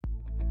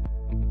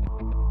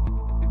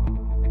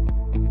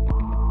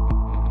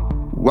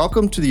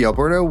Welcome to the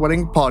Alberta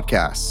Wedding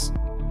Podcast,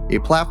 a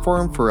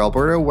platform for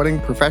Alberta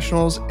wedding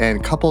professionals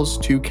and couples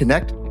to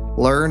connect,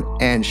 learn,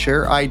 and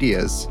share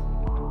ideas.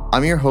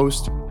 I'm your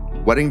host,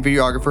 wedding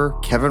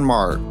videographer Kevin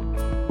Marr.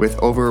 With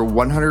over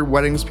 100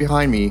 weddings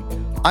behind me,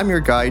 I'm your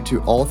guide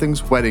to all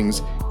things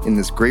weddings in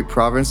this great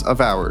province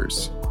of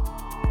ours.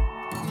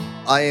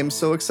 I am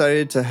so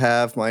excited to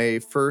have my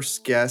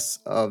first guest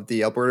of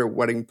the Alberta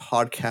Wedding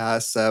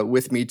Podcast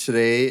with me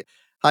today.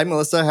 Hi,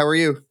 Melissa. How are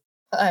you?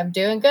 I'm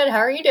doing good. How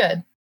are you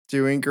doing?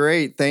 Doing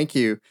great. Thank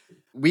you.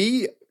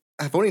 We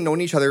have only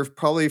known each other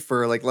probably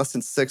for like less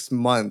than 6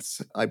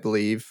 months, I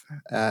believe,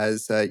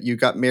 as you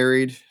got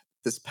married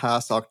this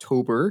past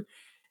October.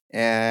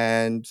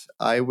 And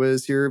I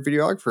was your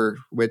videographer,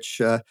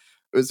 which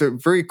was a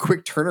very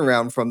quick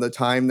turnaround from the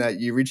time that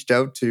you reached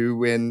out to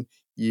when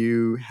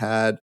you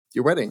had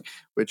your wedding,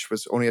 which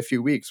was only a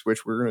few weeks,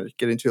 which we're going to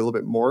get into a little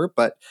bit more.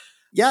 But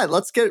yeah,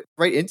 let's get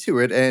right into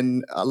it.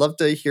 And I'd love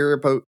to hear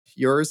about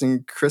yours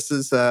and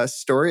Chris's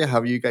story,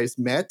 how you guys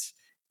met.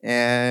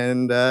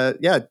 And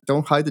yeah,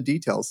 don't hide the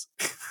details.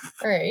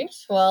 All right.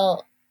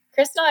 Well,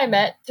 Chris and I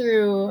met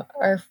through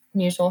our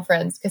mutual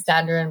friends,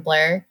 Cassandra and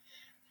Blair.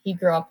 He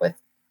grew up with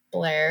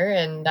Blair,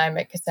 and I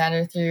met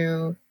Cassandra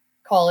through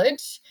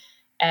college.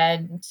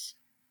 And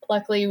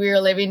luckily, we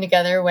were living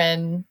together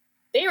when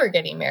they were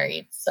getting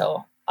married.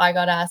 So I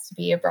got asked to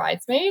be a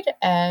bridesmaid,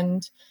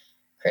 and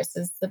Chris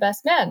is the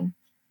best man.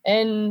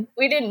 And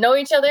we didn't know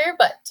each other,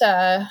 but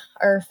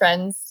our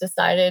friends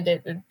decided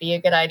it would be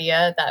a good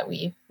idea that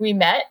we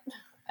met,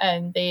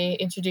 and they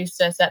introduced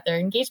us at their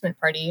engagement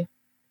party.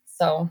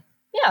 So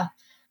yeah,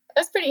 I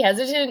was pretty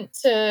hesitant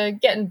to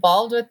get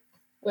involved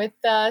with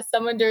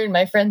someone during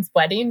my friend's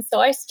wedding,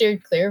 so I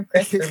steered clear of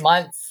Chris for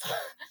months,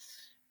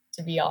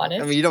 to be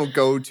honest. I mean, you don't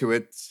go to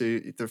it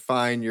to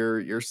find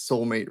your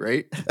soulmate,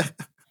 right?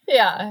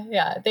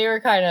 Yeah. They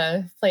were kind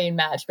of playing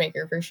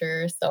matchmaker for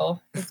sure. So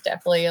it's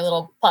definitely a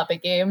little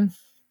puppet game.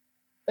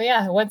 But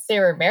yeah, once they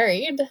were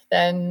married,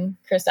 then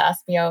Chris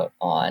asked me out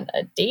on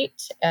a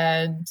date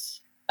and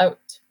out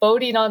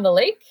boating on the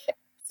lake.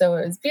 So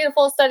it was a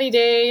beautiful sunny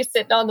day,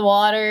 sitting on the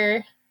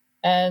water,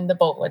 and the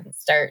boat wouldn't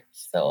start.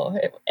 So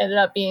it ended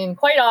up being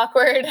quite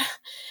awkward.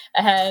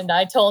 And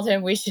I told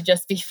him we should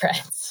just be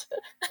friends.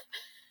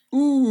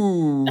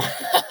 Ooh.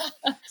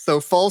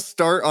 So false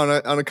start on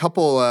a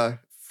couple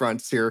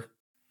fronts here.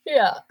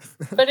 Yeah.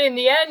 But in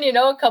the end,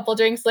 a couple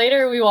drinks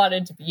later, we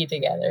wanted to be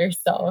together.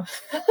 So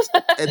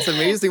it's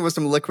amazing what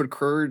some liquid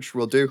courage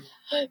will do.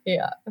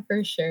 Yeah,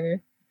 for sure.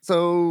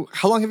 So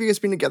how long have you guys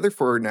been together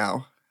for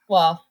now?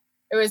 Well,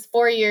 it was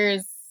 4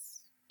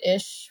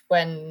 years-ish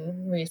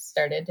when we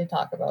started to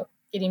talk about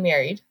getting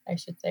married, I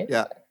should say.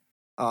 Yeah.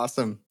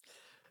 Awesome.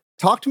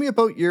 Talk to me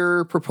about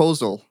your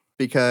proposal,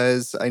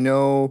 because I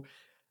know,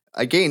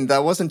 again,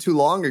 that wasn't too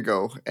long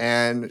ago.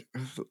 And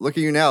look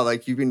at you now,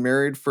 like you've been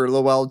married for a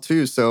little while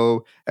too.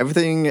 So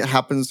everything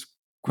happens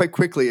quite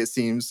quickly, it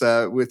seems,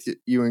 with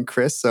you and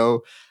Chris.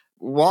 So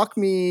walk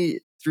me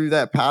through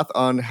that path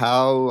on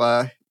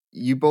how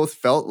you both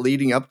felt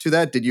leading up to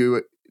that. Did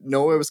you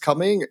know it was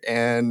coming?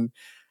 And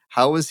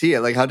how was he?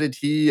 Like, how did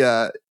he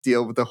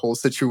deal with the whole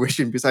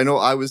situation? Because I know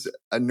I was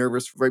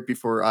nervous right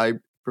before I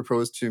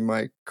proposed to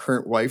my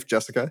current wife,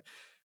 Jessica.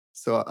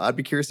 So I'd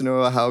be curious to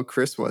know how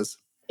Chris was.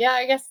 Yeah,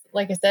 I guess,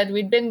 like I said,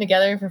 we'd been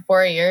together for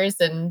 4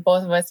 years and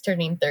both of us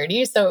turning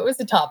 30. So it was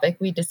a topic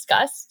we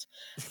discussed.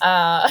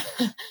 I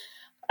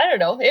don't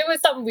know. It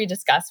was something we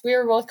discussed. We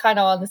were both kind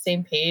of on the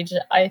same page.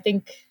 I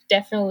think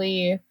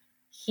definitely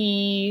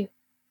he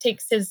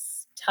takes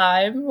his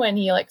time when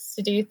he likes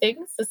to do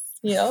things,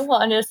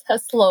 on a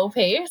slow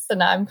pace.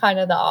 And I'm kind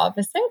of the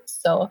opposite.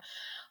 So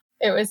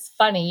it was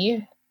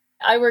funny.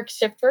 I work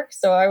shift work.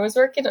 So I was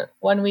working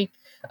 1 week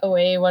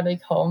away, 1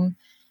 week home.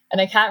 And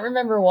I can't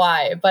remember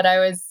why, but I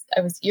was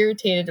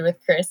irritated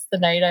with Chris the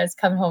night I was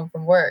coming home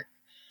from work.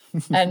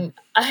 And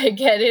I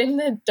get in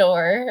the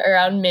door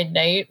around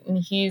midnight, and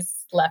he's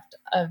left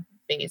a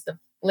vase of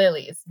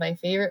lilies, my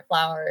favorite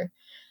flower,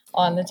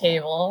 on the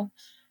table.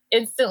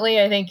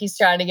 Instantly, I think he's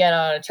trying to get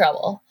out of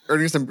trouble.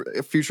 Earning some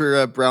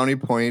future brownie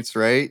points,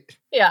 right?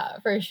 Yeah,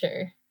 for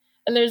sure.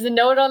 And there's a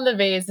note on the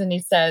vase, and he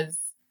says,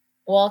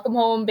 "Welcome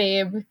home,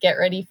 babe. Get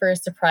ready for a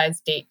surprise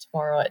date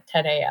tomorrow at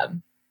 10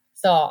 a.m.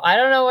 So I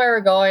don't know where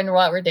we're going or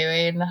what we're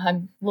doing.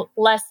 I'm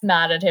less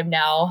mad at him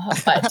now,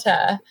 but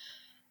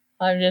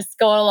I'm just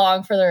going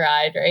along for the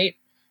ride, right?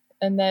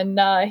 And then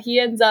he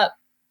ends up,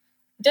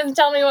 doesn't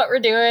tell me what we're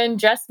doing,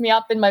 dressed me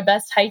up in my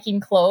best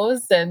hiking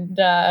clothes, and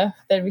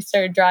then we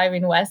started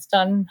driving west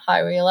on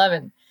Highway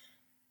 11.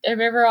 I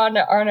remember on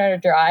our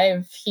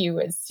drive, he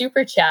was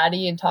super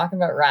chatty and talking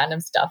about random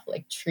stuff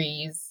like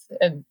trees,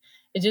 and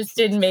it just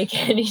didn't make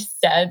any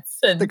sense.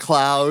 And the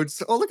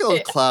clouds. Oh, look at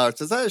those clouds.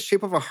 Is that a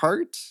shape of a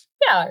heart?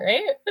 Yeah,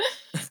 right?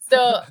 So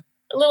a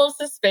little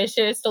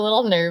suspicious, a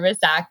little nervous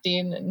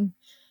acting. And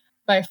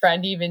my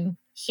friend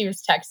she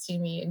was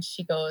texting me and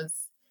she goes,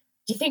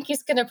 "Do you think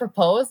he's going to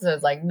propose?" And I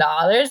was like,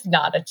 "Nah, there's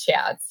not a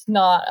chance.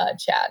 Not a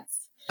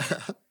chance."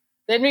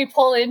 Then we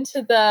pull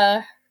into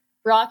the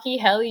Rocky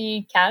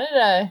Heli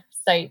Canada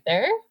site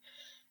there.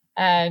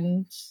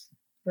 and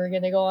we're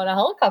going to go on a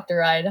helicopter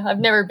ride. I've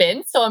never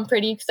been, so I'm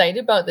pretty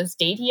excited about this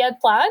date he had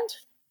planned.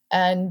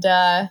 And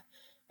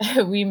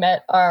we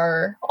met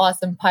our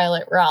awesome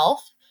pilot,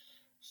 Ralph.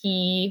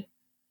 He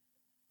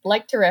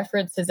liked to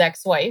reference his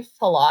ex-wife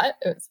a lot.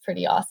 It was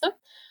pretty awesome.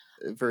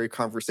 Very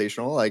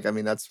conversational. Like, I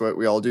mean, that's what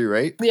we all do,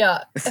 right?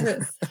 Yeah, it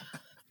was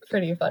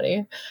pretty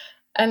funny.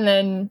 And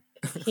then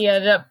he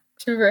ended up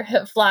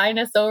flying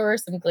us over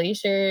some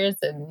glaciers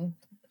and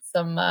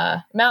some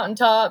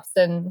mountaintops,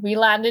 and we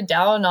landed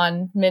down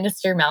on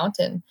Minister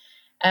Mountain.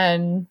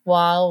 And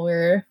while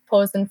we're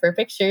posing for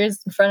pictures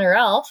in front of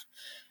Ralph,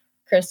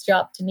 Chris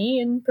dropped a knee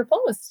and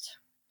proposed.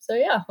 So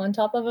yeah, on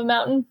top of a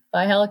mountain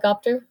by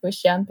helicopter with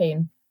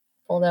champagne.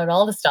 Pulled out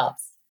all the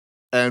stops.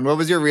 And what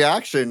was your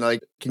reaction?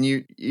 Like, can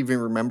you even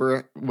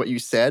remember what you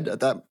said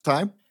at that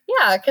time?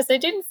 Yeah, because I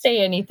didn't say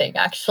anything,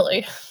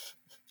 actually,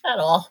 at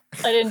all.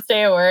 I didn't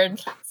say a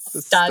word.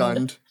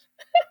 Stunned.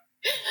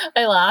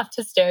 I laughed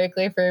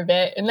hysterically for a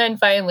bit, and then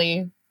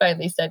finally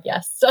said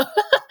yes. So,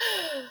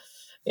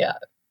 yeah.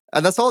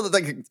 And that's all that,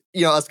 like,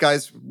 you know, us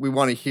guys, we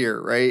want to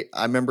hear, right?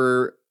 I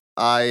remember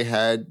I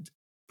had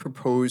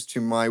proposed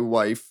to my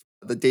wife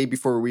the day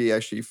before we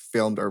actually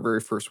filmed our very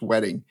first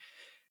wedding.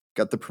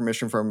 Got the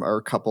permission from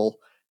our couple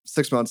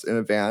 6 months in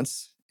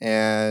advance.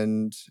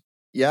 And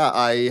yeah,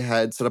 I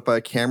had set up a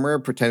camera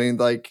pretending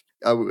like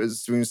I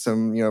was doing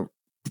some, you know,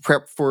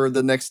 prep for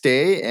the next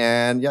day.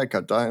 And yeah, I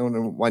got down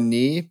on one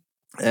knee.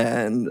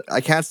 And I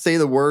can't say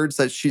the words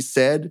that she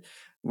said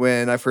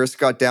when I first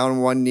got down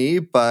on one knee,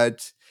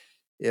 but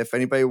if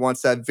anybody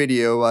wants that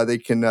video, they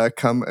can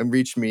come and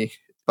reach me.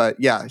 But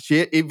yeah, she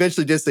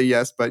eventually did say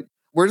yes, but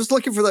we're just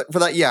looking for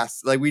that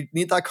yes. Like, we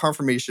need that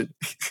confirmation.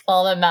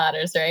 All that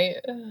matters, right?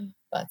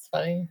 That's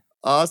funny.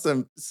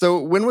 Awesome. So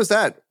when was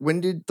that?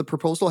 When did the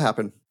proposal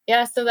happen?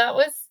 Yeah, so that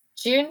was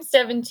June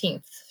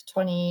 17th,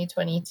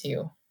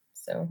 2022.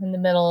 So in the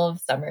middle of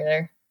summer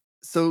there.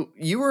 So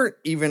you weren't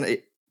even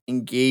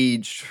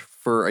engaged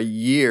for a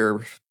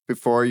year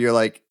before you're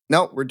like,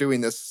 no, we're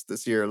doing this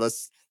year.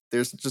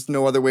 There's just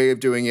no other way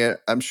of doing it.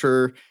 I'm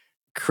sure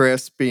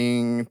Chris,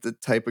 being the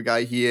type of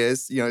guy he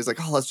is, you know, he's like,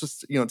 oh, let's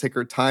just, you know, take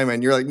our time.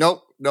 And you're like,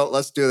 nope, no,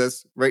 let's do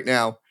this right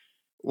now.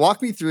 Walk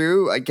me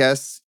through, I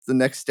guess, the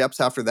next steps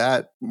after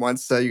that.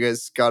 Once you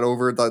guys got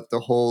over the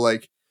whole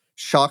like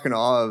shock and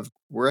awe of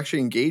we're actually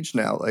engaged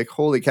now. Like,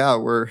 holy cow,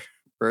 we're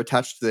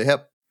attached to the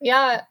hip.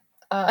 Yeah,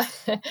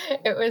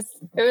 it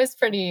was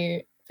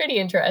pretty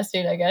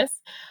interesting, I guess.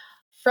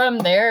 From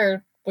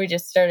there, we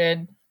just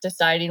started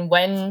deciding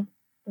when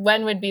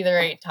would be the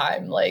right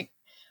time. Like,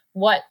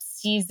 what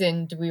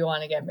season do we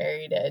want to get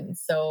married in?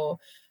 So,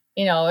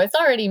 you know, it's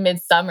already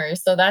midsummer,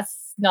 so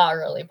that's not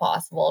really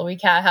possible. We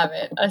can't have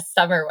a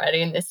summer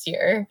wedding this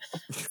year.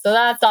 So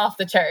that's off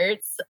the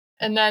charts.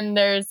 And then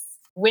there's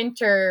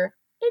winter.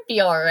 It'd be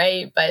all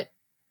right, but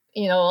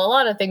you know, a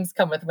lot of things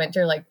come with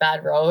winter, like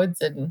bad roads,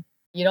 and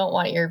you don't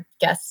want your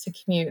guests to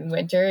commute in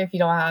winter if you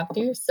don't have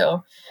to.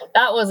 So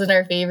that wasn't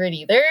our favorite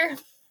either.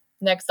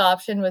 Next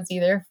option was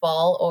either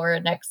fall or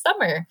next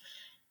summer.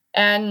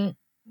 And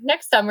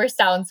next summer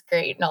sounds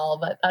great and all,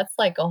 but that's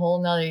like a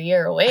whole nother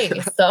year away.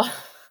 So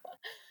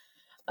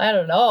I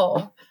don't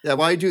know. Yeah,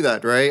 why do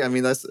that, right? I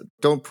mean,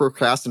 don't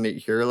procrastinate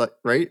here, like,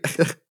 right?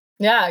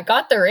 Yeah, I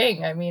got the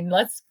ring. I mean,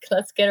 let's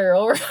get her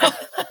over.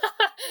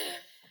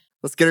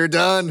 Let's get her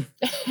done.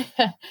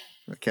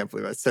 I can't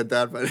believe I said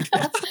that, but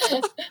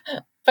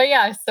but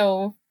yeah,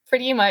 so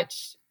pretty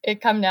much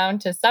it come down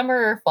to summer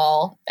or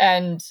fall,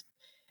 and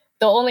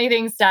the only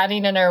thing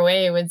standing in our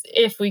way was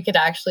if we could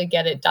actually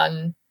get it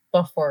done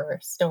before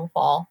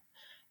snowfall.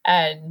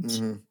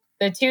 And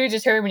the two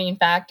determining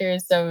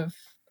factors of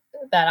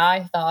that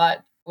I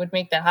thought would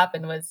make that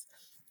happen was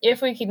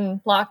if we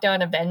can lock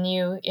down a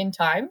venue in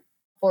time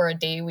for a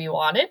day we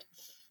wanted,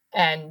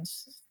 and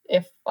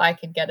if I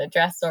could get a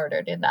dress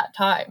ordered in that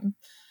time.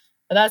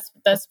 But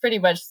that's pretty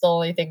much the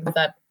only things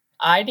that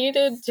I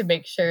needed to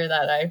make sure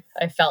that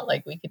I felt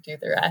like we could do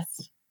the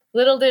rest.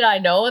 Little did I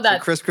know that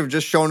so Chris could have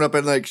just shown up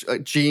in like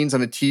jeans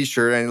and a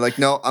t-shirt and like,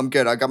 no, I'm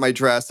good. I got my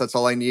dress. That's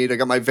all I need. I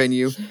got my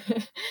venue.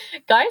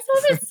 Guys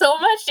have it so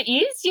much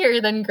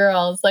easier than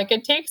girls. Like,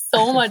 it takes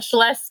so much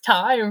less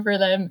time for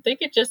them. They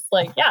could just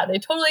like, yeah, they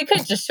totally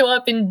could just show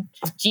up in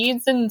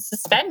jeans and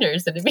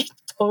suspenders and it'd be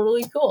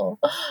totally cool.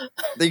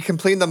 They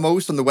complain the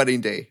most on the wedding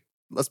day.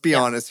 Let's be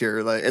honest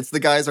here. Like, it's the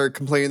guys that are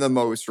complaining the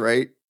most,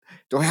 right?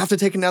 Do I have to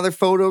take another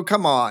photo?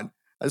 Come on.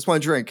 I just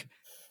want to drink.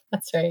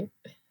 That's right.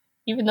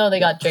 Even though they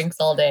got drinks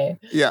all day.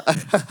 Yeah.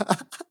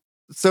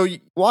 So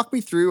walk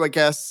me through, I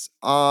guess,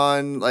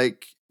 on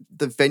like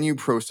the venue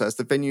process,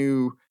 the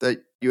venue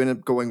that you ended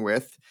up going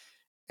with.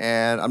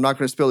 And I'm not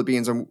going to spill the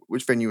beans on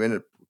which venue you ended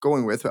up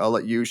going with. I'll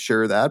let you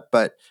share that.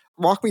 But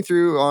walk me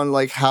through on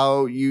like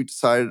how you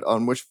decided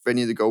on which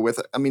venue to go with.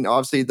 I mean,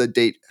 obviously the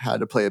date had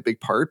to play a big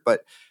part,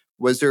 but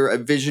was there a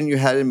vision you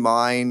had in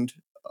mind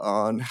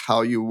on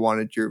how you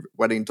wanted your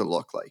wedding to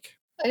look like?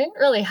 I didn't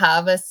really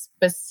have a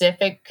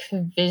specific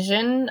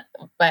vision,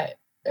 but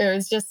it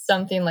was just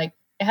something like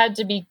it had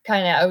to be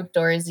kind of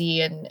outdoorsy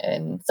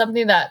and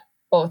something that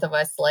both of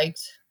us liked,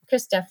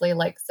 Chris definitely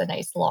likes a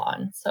nice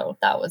lawn, so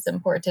that was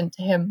important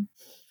to him.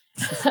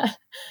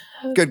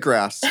 Good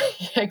grass.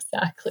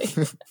 Exactly.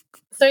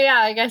 So yeah,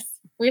 I guess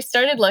we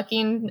started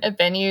looking at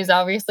venues,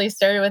 obviously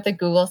started with a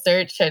Google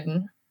search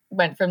and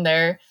went from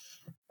there.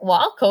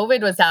 While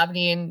COVID was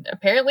happening,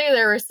 apparently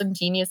there were some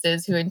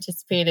geniuses who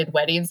anticipated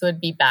weddings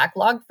would be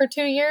backlogged for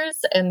 2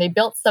 years, and they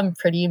built some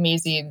pretty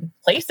amazing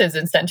places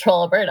in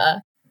central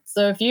Alberta.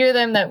 So a few of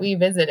them that we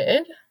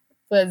visited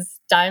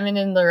was Diamond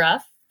in the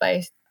Rough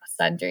by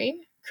Sundry,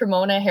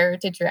 Cremona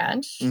Heritage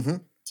Ranch,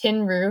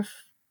 Tin Roof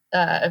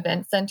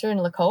Event Center in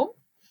Lacombe,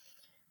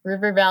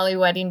 River Valley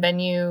Wedding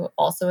Venue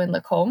also in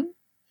Lacombe,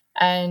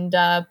 and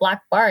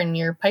Black Barn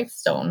near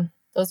Pipestone.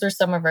 Those are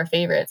some of our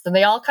favorites. And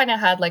they all kind of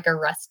had like a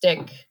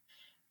rustic,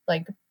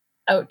 like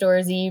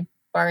outdoorsy,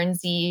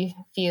 barnsy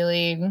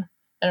feeling.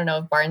 I don't know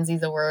if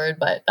barnsy's a word,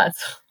 but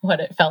that's what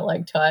it felt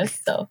like to us.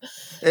 So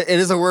it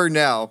is a word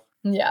now.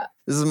 Yeah.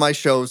 This is my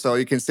show, so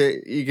you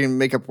can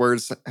make up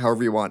words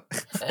however you want.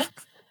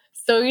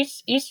 So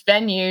each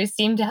venue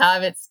seemed to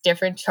have its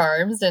different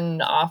charms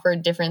and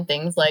offered different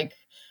things like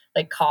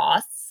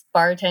costs,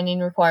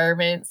 bartending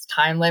requirements,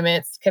 time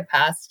limits,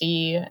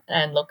 capacity,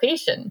 and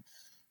location.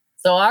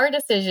 So our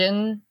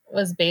decision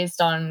was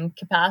based on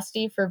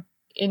capacity for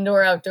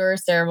indoor-outdoor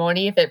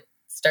ceremony if it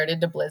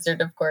started to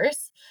blizzard, of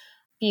course,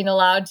 being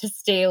allowed to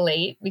stay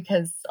late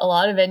because a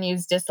lot of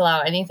venues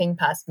disallow anything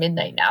past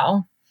midnight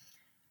now.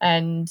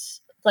 And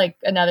like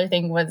another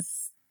thing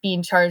was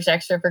being charged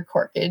extra for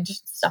corkage,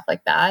 stuff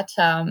like that.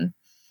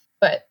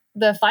 But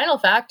the final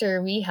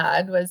factor we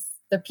had was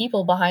the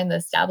people behind the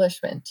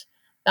establishment.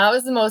 That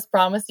was the most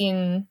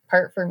promising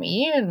part for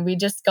me. And we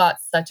just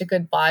got such a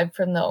good vibe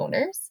from the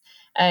owners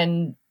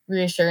and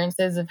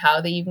reassurances of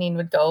how the evening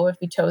would go if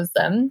we chose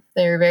them.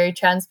 They were very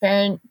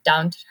transparent,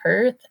 down to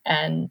earth,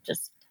 and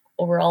just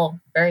overall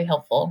very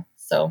helpful.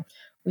 So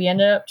we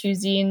ended up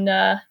choosing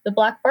the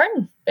Black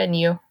Barn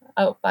venue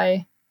out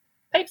by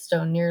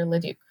Pipestone near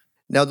Leduc.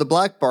 Now, the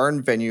Black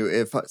Barn venue,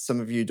 if some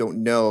of you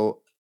don't know,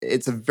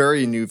 it's a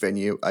very new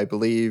venue. I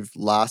believe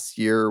last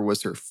year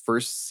was her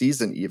first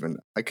season even.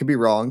 I could be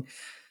wrong.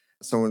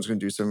 Someone's going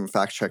to do some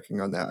fact checking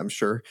on that, I'm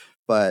sure.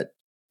 But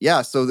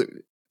yeah, so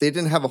they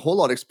didn't have a whole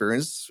lot of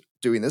experience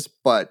doing this,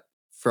 but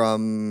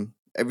from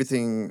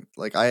everything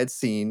like I had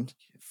seen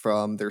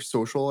from their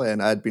social,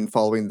 and I'd been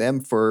following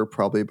them for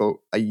probably about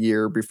a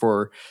year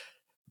before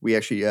we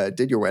actually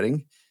did your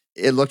wedding.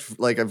 It looked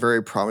like a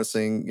very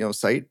promising,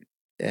 site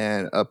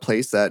and a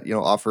place that,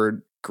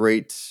 offered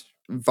great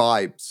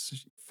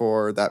vibes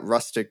for that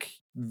rustic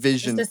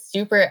vision. Just a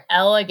super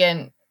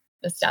elegant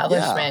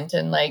establishment.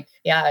 And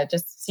it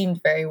just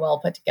seemed very well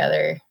put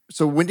together.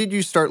 So when did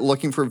you start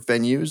looking for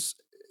venues,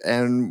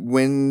 and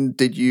when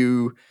did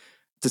you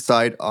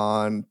decide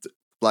on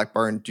Black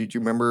Barn? Do you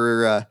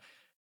remember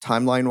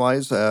timeline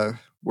wise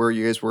where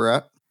you guys were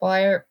at?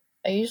 Well,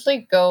 I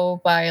usually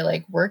go by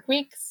like work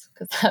weeks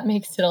because that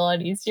makes it a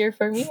lot easier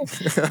for me.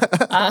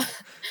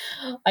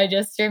 I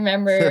just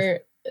remember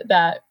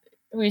that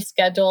we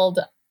scheduled,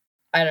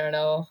 I don't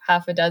know,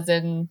 half a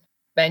dozen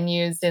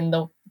venues in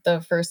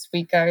the first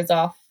week I was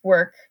off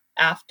work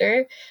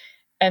after.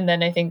 And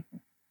then I think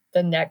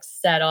the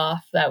next set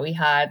off that we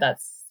had,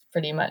 that's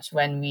pretty much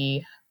when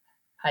we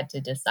had to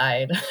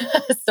decide.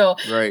 So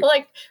right.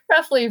 Like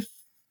roughly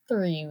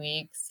 3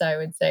 weeks, I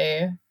would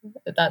say.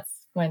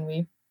 That's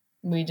when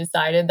we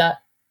decided that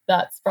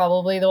that's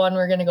probably the one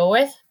we're going to go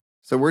with.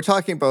 So we're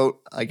talking about,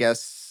 I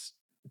guess,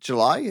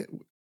 July,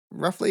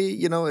 roughly,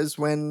 is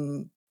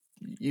when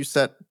you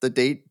set the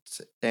date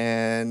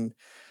and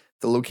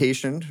the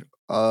location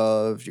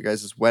of you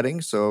guys'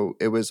 wedding. So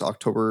it was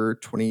October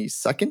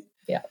 22nd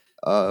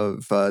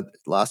of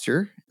last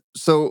year.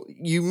 So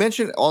you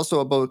mentioned also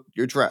about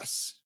your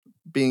dress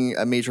being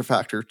a major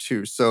factor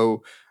too.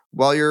 So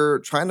while you're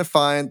trying to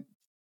find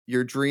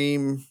your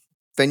dream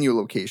venue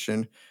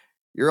location,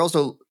 you're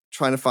also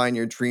trying to find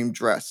your dream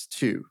dress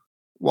too.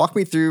 Walk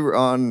me through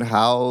on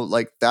how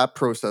that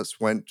process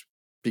went,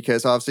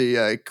 because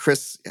obviously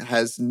Chris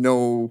has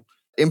no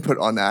input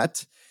on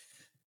that.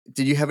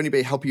 Did you have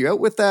anybody help you out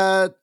with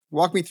that?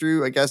 Walk me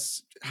through, I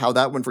guess, how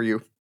that went for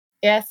you.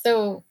 Yeah,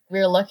 so we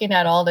were looking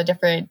at all the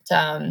different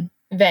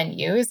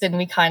venues, and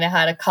we kind of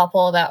had a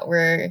couple that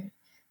were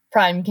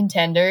prime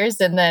contenders,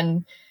 and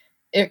then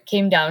it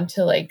came down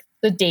to like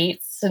the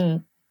dates,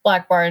 and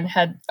Black Barn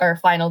had our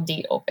final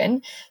date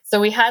open.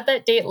 So we had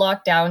that date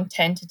locked down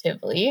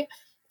tentatively.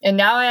 And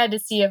now I had to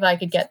see if I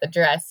could get the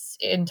dress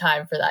in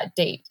time for that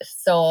date.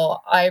 So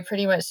I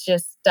pretty much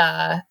just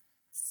went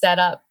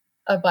to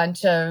a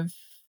bunch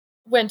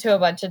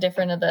of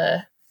different of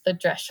the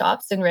dress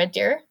shops in Red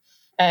Deer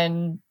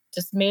and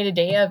just made a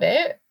day of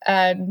it.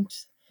 And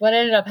what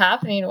ended up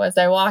happening was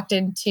I walked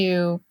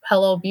into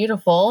Hello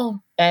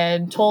Beautiful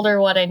and told her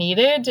what I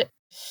needed.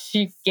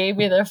 She gave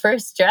me the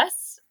first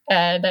dress,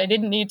 and I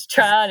didn't need to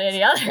try on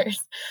any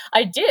others.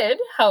 I did,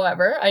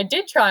 however,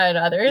 try on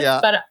others,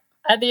 but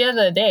at the end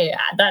of the day,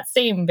 that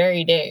same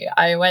very day,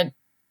 I went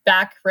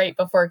back right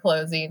before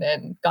closing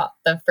and got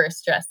the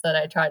first dress that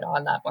I tried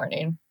on that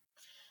morning.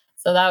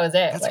 So that was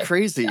it. That's Like,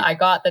 crazy. I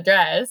got the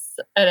dress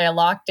and I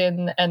locked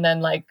in, and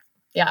then like,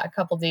 yeah, a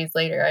couple days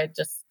later, I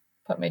just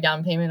put my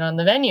down payment on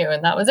the venue,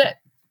 and that was it.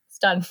 It's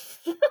done.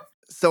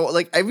 So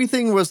like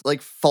everything was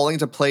like falling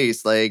to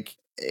place. Like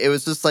it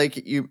was just like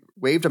you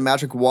waved a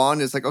magic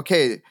wand. It's like,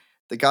 okay,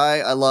 the guy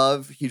I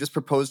love, he just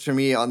proposed to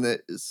me on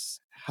this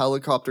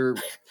helicopter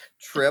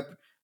trip,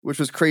 which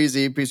was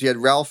crazy because you had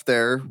Ralph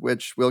there,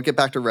 which we'll get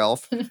back to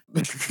Ralph.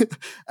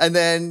 And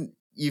then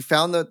you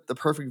found the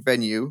perfect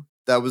venue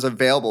that was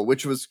available,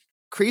 which was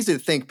crazy to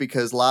think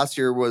because last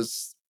year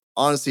was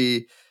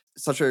honestly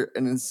such an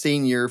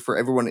insane year for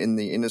everyone in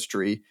the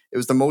industry. It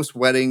was the most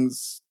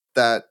weddings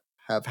that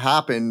have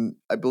happened,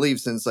 I believe,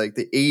 since like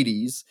the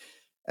 80s.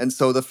 And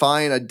so to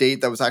find a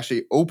date that was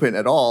actually open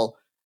at all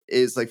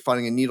is like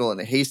finding a needle in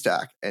a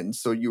haystack. And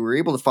so you were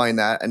able to find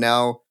that. And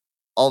now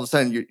all of a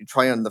sudden you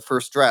try on the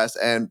first dress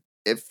and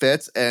it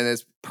fits and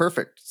it's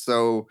perfect.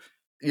 So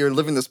you're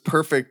living this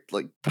perfect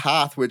like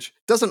path, which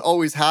doesn't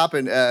always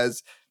happen,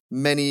 as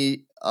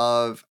many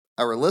of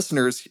our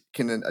listeners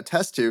can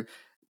attest to.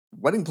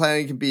 Wedding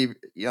planning can be,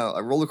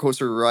 a roller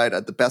coaster ride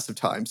at the best of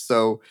times.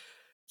 So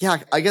yeah,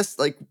 I guess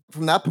like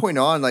from that point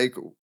on, like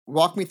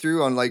walk me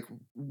through on like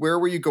where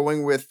were you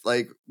going with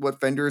like what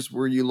vendors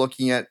were you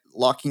looking at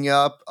locking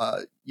up?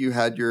 You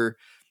had your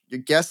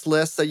guest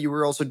list that you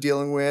were also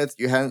dealing with.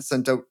 You hadn't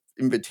sent out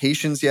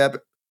invitations yet,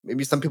 but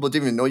maybe some people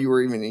didn't even know you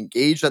were even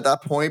engaged at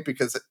that point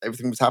because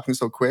everything was happening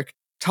so quick.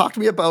 Talk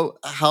to me about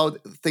how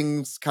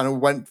things kind of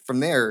went from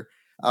there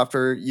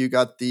after you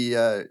got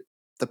the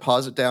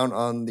deposit down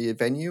on the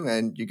venue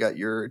and you got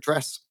your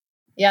dress.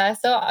 Yeah,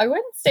 so I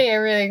wouldn't say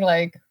everything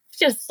like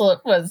just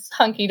was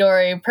hunky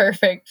dory,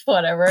 perfect,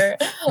 whatever.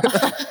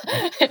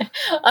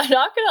 I'm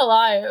not gonna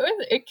lie,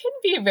 it can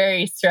be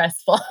very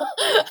stressful,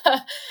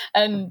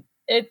 and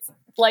it's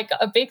like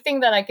a big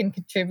thing that I can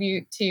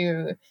contribute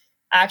to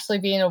actually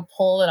being able to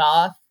pull it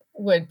off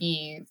would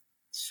be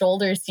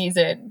shoulder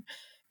season,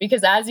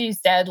 because as you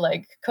said,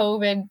 like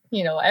COVID,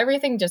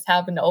 everything just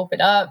happened to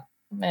open up,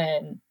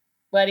 and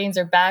weddings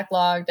are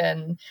backlogged,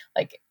 and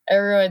like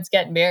everyone's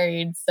getting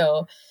married,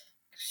 so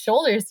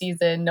shoulder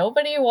season,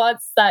 nobody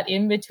wants that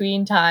in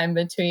between time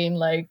between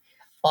like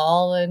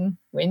fall and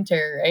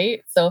winter,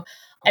 right? So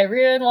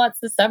everyone wants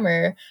the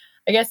summer.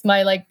 I guess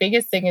my like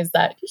biggest thing is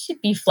that you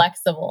should be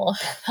flexible.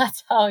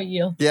 That's how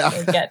Yeah.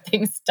 you'll get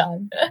things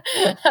done.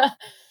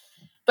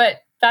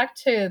 But back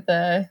to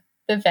the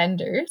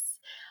vendors,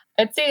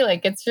 I'd say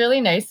like it's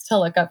really nice to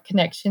look up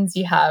connections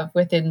you have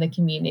within the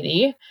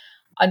community.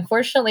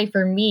 Unfortunately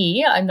for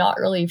me, I'm not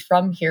really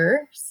from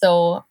here.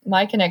 So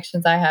my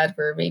connections I had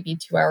were maybe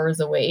 2 hours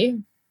away.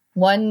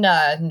 One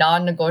non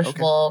Okay.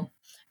 negotiable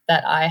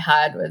that I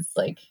had was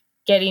like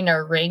getting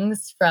our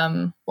rings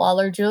from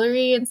Lawler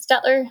Jewelry in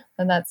Stettler.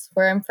 And that's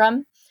where I'm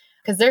from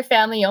because they're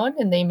family owned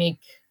and they make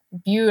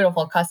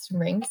beautiful custom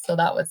rings. So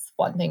that was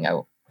one thing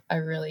I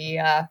really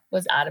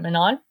was adamant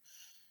on.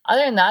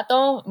 Other than that,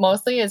 though,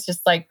 mostly it's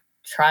just like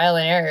trial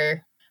and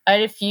error. I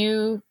had a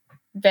few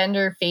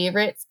vendor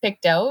favorites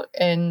picked out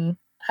and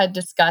had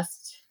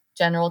discussed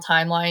general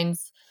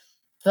timelines,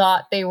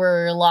 thought they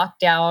were locked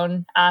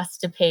down,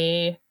 asked to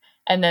pay,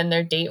 and then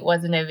their date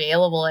wasn't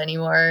available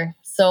anymore.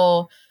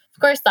 So, of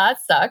course, that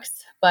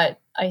sucks.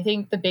 But I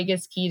think the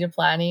biggest key to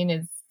planning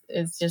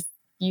is just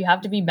you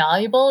have to be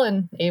malleable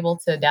and able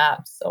to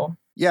adapt. So,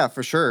 Yeah,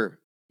 for sure.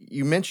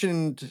 You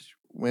mentioned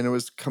when it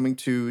was coming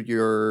to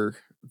your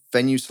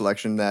venue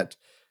selection that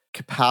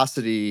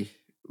capacity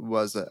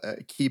was a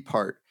key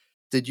part.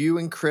 Did you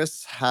and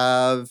Chris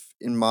have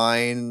in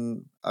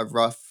mind a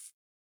rough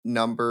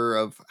number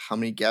of how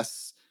many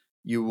guests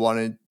you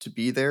wanted to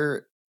be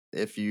there?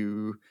 If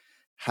you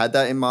had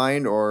that in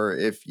mind, or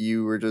if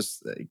you were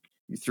just like,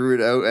 you threw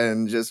it out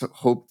and just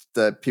hoped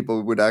that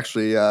people would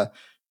actually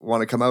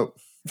want to come out?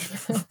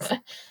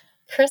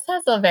 Chris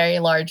has a very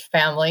large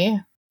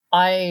family.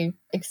 I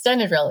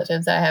extended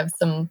relatives. I have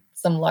some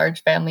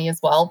large family as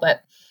well,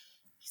 but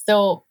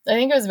so I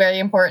think it was very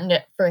important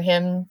for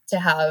him to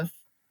have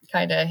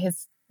kind of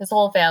his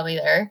whole family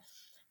there.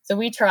 So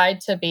we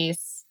tried to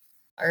base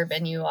our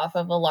venue off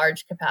of a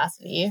large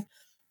capacity.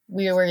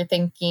 We were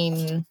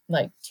thinking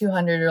like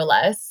 200 or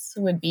less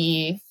would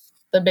be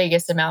the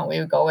biggest amount we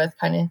would go with.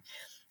 Kind of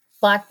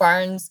Black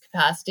Barn's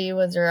capacity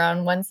was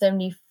around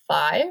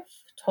 175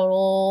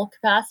 total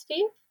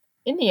capacity.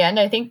 In the end,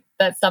 I think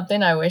that's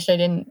something I wish I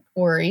didn't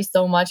worry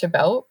so much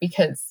about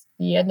because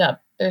you end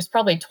up, there's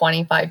probably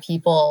 25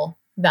 people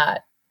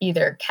that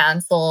either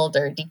canceled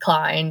or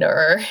declined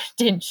or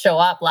didn't show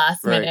up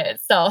last Right. minute.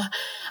 So,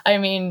 I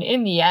mean,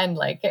 in the end,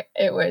 like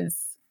it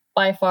was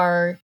by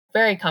far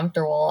very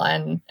comfortable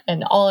and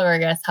all of our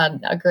guests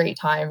had a great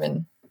time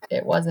and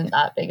it wasn't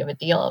that big of a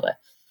deal, but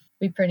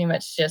we pretty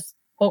much just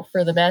hope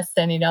for the best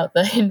sending out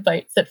the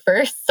invites at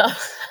first. So,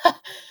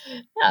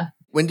 yeah.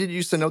 When did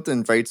you send out the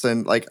invites?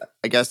 And like,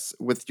 I guess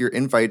with your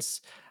invites,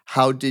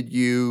 how did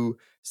you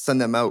send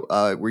them out?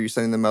 Were you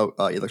sending them out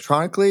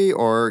electronically,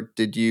 or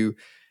did you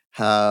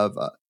have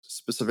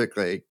specific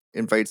like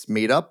invites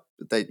made up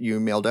that you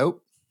mailed out?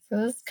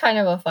 This is kind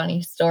of a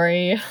funny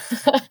story.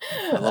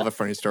 I love a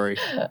funny story.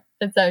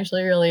 It's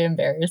actually really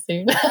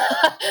embarrassing.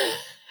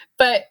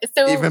 But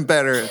so Even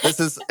better. This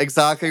is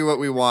exactly what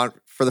we want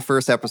for the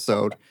first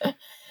episode.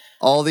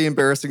 All the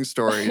embarrassing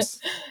stories.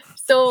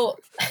 so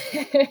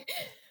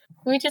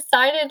we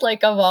decided,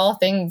 like, of all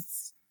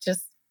things,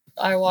 just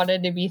I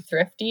wanted to be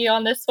thrifty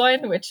on this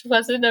one, which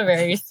wasn't a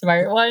very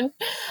smart one.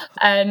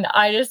 And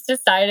I just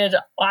decided,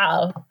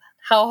 wow,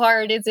 how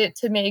hard is it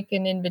to make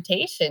an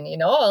invitation?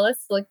 I'll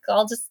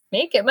just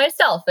make it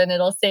myself and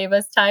it'll save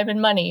us time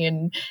and money.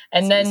 And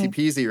It's easy then,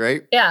 peasy,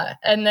 right? yeah.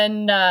 And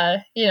then,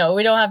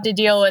 we don't have to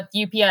deal with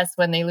UPS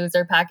when they lose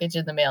our package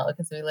in the mail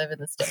because we live in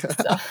the States.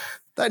 So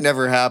That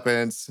never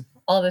happens.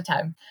 all the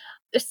time.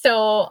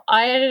 So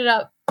I ended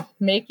up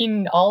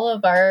making all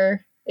of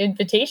our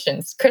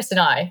invitations, Chris and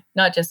I,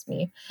 not just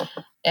me.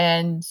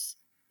 And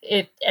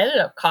it ended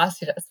up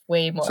costing us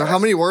way more. So how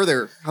many were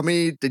there? How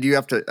many did you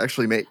have to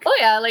actually make? Oh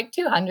yeah, like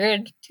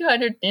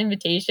 200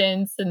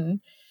 invitations. And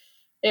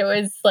it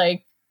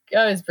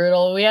was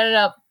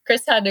brutal.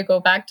 Chris had to go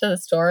back to the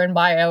store and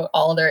buy out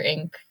all their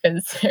ink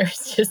because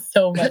there's just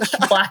so much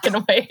black and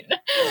white.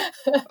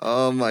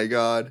 Oh my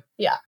God.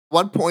 Yeah.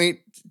 What point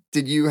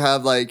did you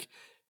have like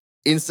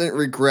instant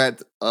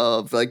regret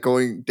of like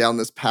going down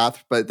this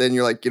path, but then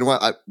you're like, you know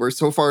what, we're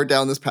so far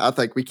down this path,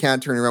 like we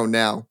can't turn around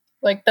now?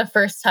 Like the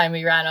first time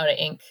we ran out of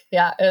ink.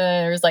 Yeah. And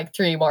then there was like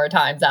 3 more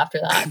times after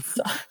that.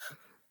 So.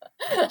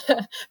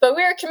 But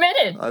we were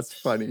committed. That's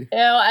funny.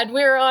 And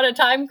we were on a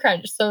time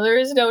crunch, so there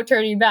is no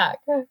turning back.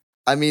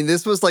 I mean,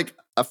 this was like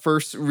a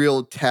first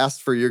real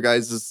test for your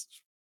guys'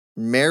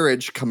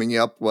 marriage coming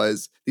up,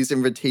 was these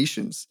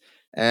invitations.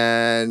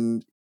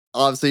 And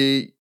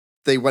obviously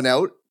they went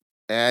out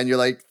and you're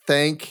like,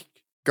 thank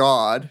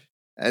God.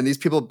 And these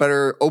people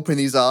better open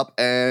these up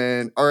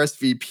and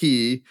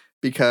RSVP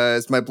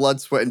because my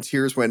blood, sweat, and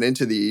tears went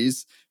into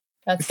these.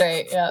 That's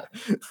right, yeah.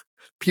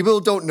 People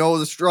don't know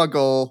the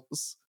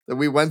struggles that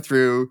we went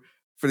through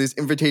for these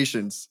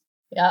invitations.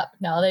 Yeah,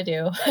 now they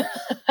do.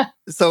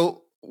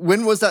 So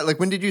when was that? Like,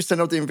 when did you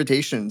send out the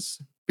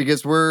invitations?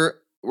 Because we're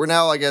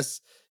now, I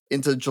guess,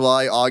 into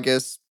July,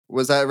 August.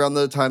 Was that around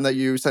the time that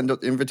you sent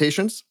out the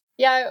invitations?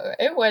 Yeah,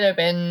 it would have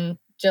been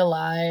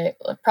July,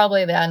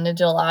 probably the end of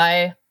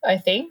July, I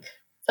think,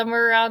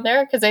 somewhere around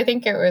there. Because I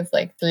think it was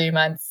like 3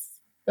 months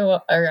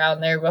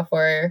around there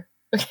before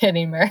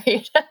getting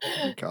married.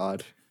 Oh,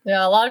 God.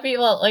 Yeah, a lot of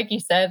people, like you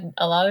said,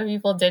 a lot of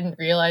people didn't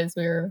realize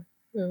we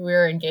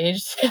were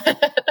engaged.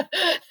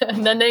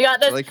 And then they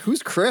got this. So like,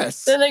 who's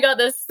Chris? Then they got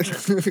this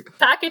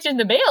package in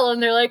the mail,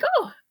 and they're like,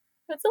 "Oh,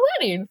 it's a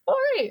wedding! All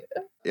right."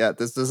 Yeah,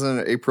 this isn't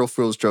an April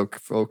Fool's joke,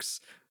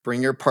 folks.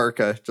 Bring your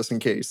parka just in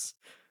case.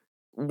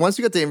 Once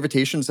you got the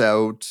invitations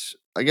out,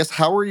 I guess,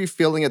 how were you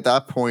feeling at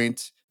that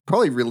point?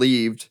 Probably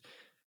relieved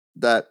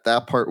that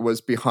that part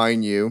was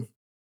behind you.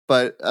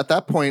 But at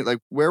that point, like,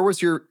 where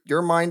was your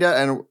mind at,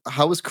 and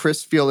how was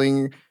Chris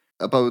feeling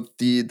about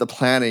the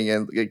planning?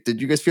 And like, did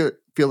you guys feel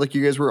like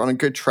you guys were on a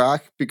good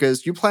track?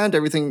 Because you planned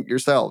everything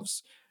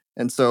yourselves,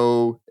 and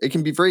so it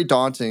can be very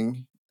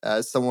daunting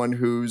as someone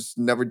who's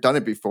never done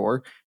it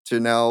before to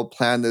now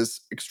plan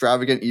this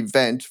extravagant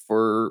event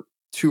for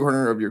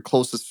 200 of your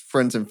closest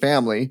friends and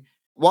family.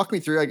 Walk me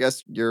through, I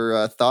guess,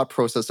 your thought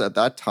process at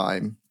that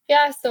time.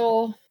 Yeah,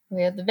 so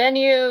we had the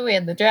venue, we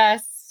had the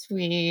dress,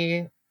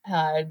 we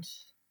had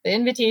the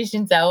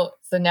invitations out.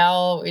 So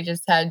now we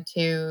just had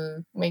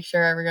to make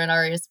sure everyone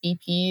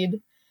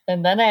RSVP'd.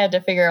 And then I had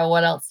to figure out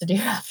what else to do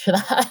after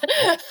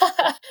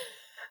that.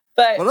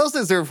 But what else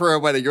is there for a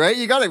wedding, right?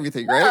 You got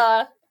everything,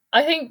 right?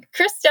 I think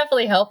Chris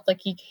definitely helped.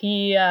 Like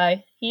he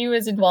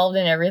was involved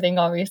in everything,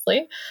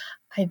 obviously.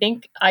 I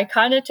think I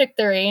kind of took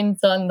the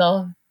reins on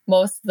the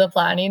most of the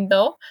planning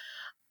though.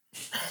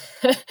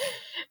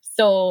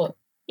 So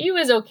he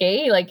was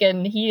okay,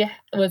 and he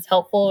was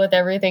helpful with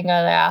everything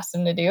that I asked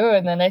him to do.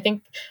 And then I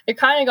think it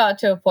kind of got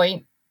to a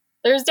point.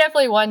 There's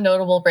definitely one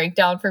notable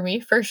breakdown for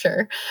me, for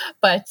sure.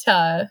 But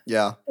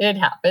yeah, it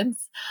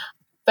happens.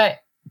 But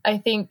I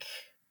think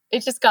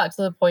it just got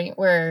to the point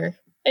where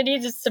I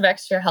needed some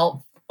extra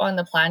help on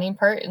the planning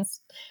part. And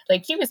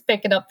like, he was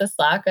picking up the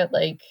slack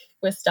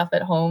with stuff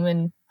at home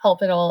and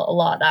helping a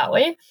lot that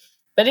way.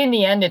 But in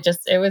the end, it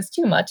was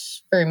too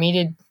much for me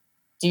to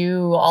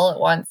do all at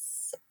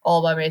once,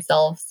 all by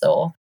myself.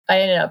 So I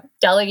ended up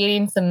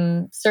delegating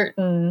some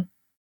certain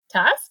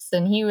tasks,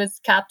 and he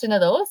was captain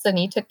of those, and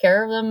he took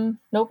care of them,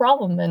 no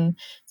problem. And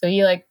so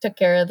he took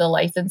care of the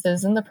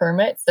licenses and the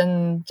permits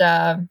and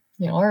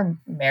our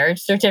marriage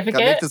certificate.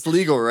 Gotta make this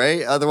legal,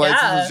 right? Otherwise,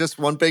 this is just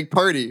one big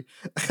party.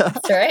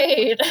 That's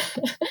right.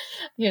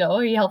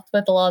 He helped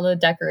with a lot of the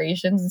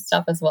decorations and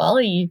stuff as well.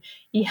 He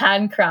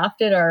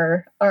handcrafted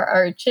our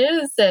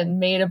arches and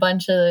made a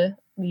bunch of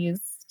these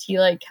tea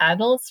light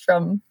candles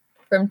from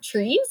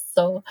trees.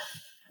 So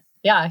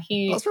yeah,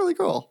 that's really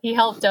cool. He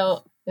helped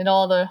out in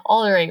all the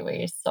right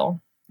ways. So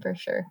for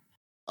sure.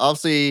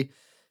 Obviously,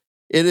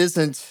 it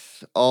isn't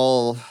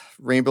all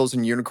rainbows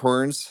and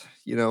unicorns,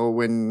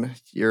 when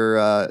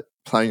you're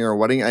planning your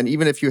wedding. And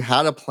even if you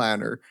had a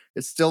planner,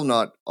 it's still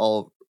not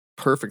all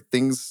perfect,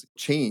 things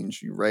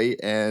change, right?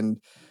 And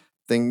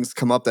things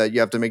come up that you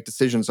have to make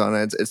decisions on.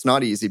 It's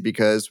not easy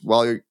because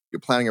while you're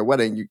planning a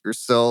wedding, you're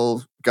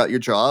still got your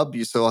job,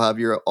 you still have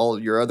your all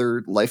your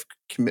other life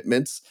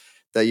commitments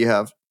that you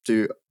have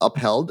to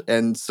upheld,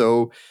 and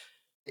so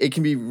it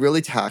can be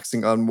really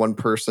taxing on one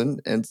person.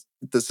 And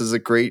this is a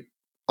great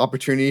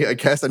opportunity, I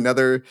guess,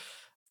 another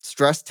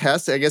stress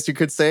test, I guess you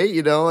could say.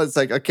 It's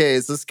like, okay,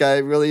 is this guy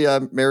really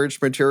marriage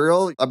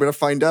material? I'm gonna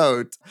find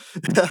out.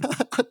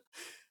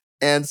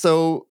 And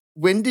so,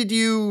 when did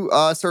you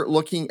start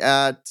looking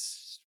at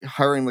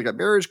hiring like a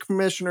marriage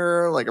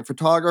commissioner, like a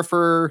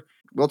photographer?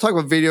 We'll talk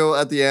about video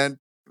at the end.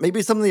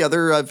 Maybe some of the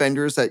other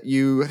vendors that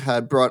you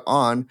had brought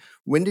on.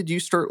 When did you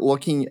start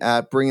looking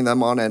at bringing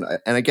them on, and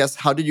I guess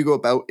how did you go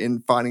about in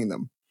finding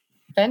them?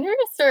 Vendors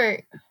are,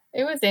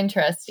 it was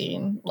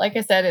interesting. Like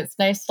I said, it's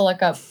nice to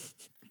look up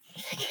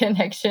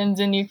connections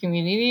in your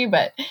community,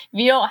 but if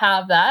you don't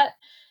have that,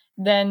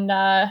 then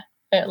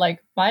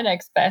like my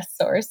next best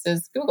source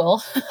is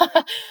Google.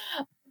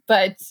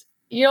 But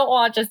you don't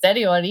want just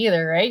anyone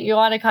either, right? You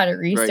want to kind of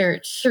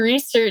Right.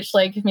 research,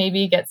 like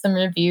maybe get some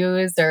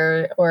reviews,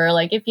 or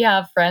like if you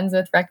have friends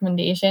with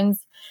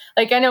recommendations.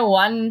 Like I know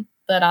one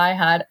that I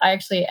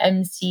actually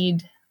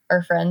emceed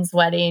our friend's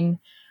wedding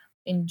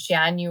in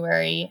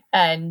January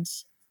and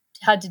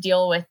had to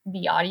deal with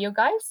the audio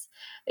guys.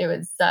 It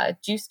was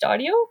Juiced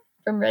Audio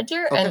from Red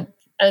Deer, Okay.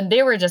 and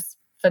they were just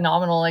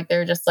phenomenal. Like they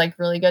were just like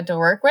really good to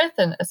work with,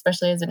 and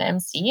especially as an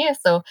MC.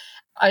 So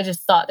I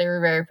just thought they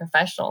were very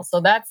professional.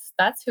 So that's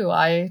who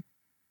I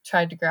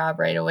tried to grab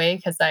right away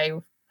because I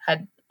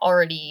had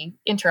already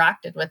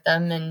interacted with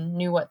them and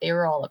knew what they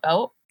were all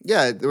about.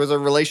 Yeah, there was a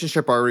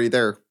relationship already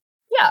there.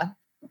 Yeah,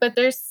 but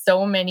there's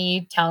so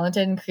many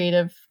talented and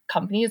creative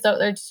companies out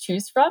there to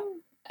choose from.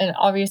 And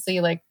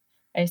obviously, like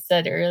I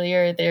said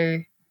earlier,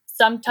 there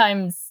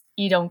sometimes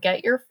you don't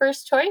get your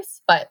first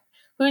choice, but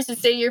who's to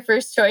say your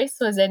first choice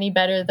was any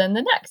better than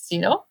the next, you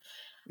know?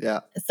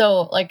 Yeah.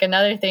 So, like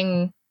another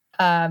thing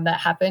that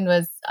happened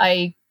was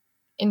I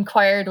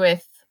inquired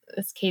with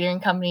this catering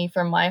company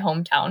from my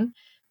hometown,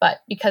 but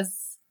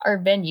because our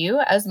venue,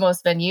 as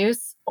most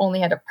venues, only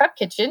had a prep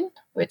kitchen,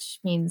 which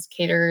means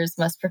caterers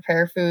must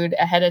prepare food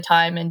ahead of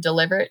time and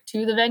deliver it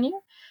to the venue.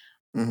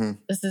 Hmm.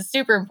 This is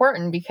super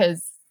important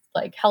because,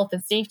 like health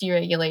and safety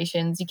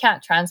regulations, you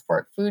can't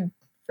transport food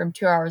from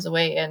 2 hours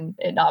away and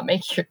it not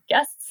make your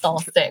guests all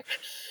sick.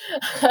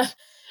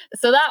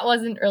 So that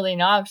wasn't really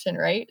an option,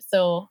 right?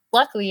 So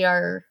luckily,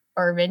 our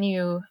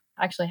venue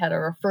actually had a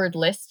referred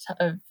list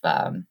of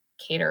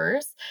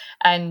caterers,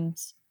 and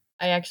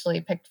I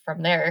actually picked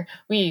from there.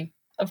 We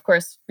of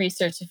course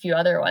researched a few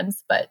other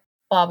ones, but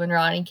Bob and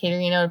Ronnie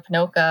Catering out of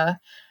Pinoca,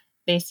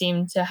 they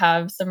seemed to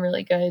have some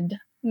really good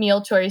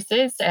meal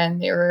choices,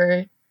 and they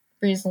were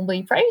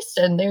reasonably priced,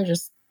 and they were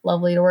just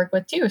lovely to work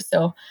with too.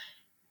 So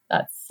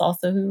that's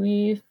also who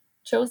we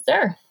chose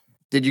there.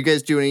 Did you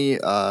guys do any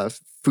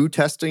food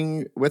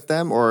testing with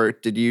them, or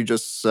did you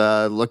just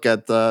look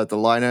at the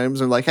line items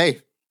and like,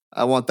 hey,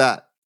 I want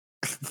that?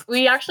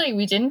 We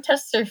didn't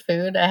test their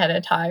food ahead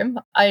of time.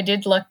 I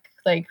did look,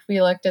 like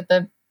we looked at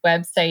the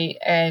website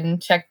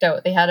and checked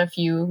out, they had a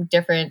few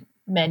different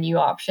menu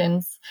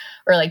options,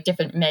 or like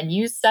different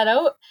menus set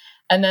out.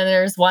 And then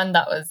there's one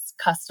that was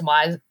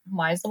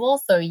customizable,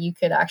 so you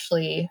could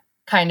actually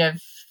kind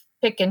of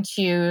pick and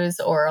choose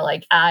or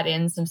like add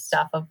in some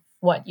stuff of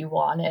what you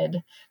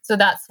wanted. So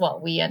that's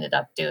what we ended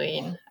up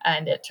doing,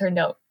 and it turned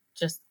out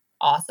just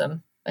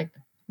awesome. Like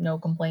no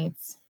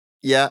complaints.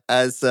 Yeah,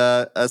 as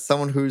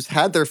someone who's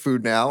had their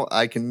food now,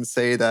 I can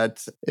say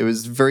that it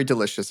was very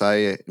delicious.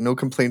 I no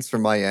complaints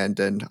from my end,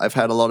 and I've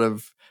had a lot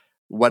of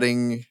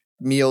wedding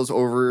meals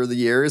over the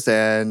years,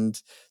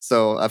 and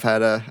so I've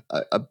had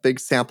a big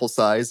sample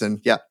size, and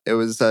yeah, it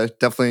was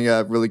definitely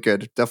really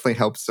good. Definitely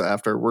helps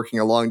after working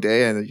a long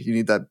day, and you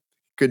need that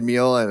good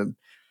meal, and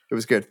it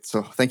was good.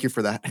 So thank you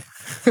for that.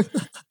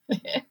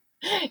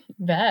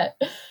 Bet.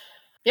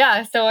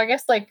 Yeah, so I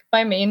guess like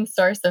my main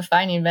source of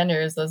finding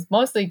vendors was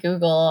mostly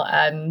Google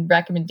and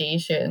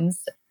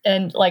recommendations.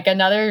 And like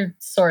another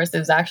source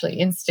is actually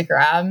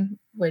Instagram,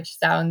 which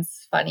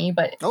sounds funny,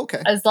 but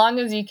Okay. as long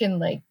as you can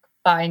like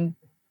find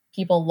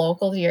people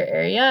local to your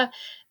area,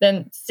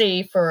 then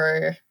say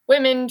for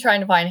women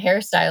trying to find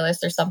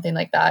hairstylists or something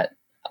like that,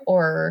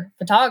 or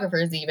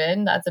photographers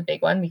even, that's a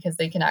big one because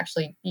they can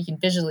actually, you can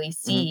visually Mhm.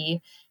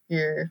 see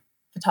your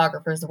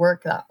photographer's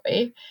work that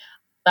way.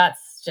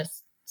 That's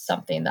just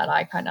something that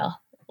I kind of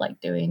like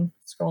doing,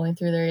 scrolling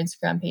through their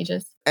Instagram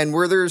pages. And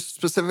were there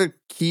specific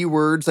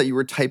keywords that you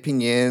were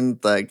typing in,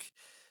 like,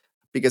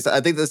 because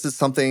I think this is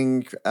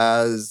something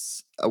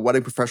as a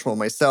wedding professional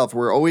myself,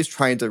 we're always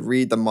trying to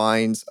read the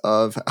minds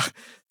of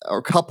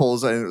our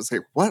couples, and it's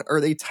like, what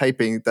are they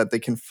typing that they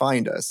can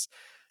find us?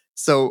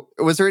 So,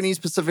 was there any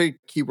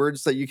specific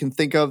keywords that you can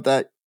think of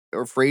that,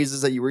 or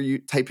phrases that you were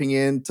typing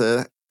in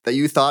to that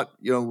you thought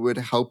would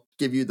help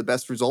give you the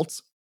best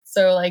results?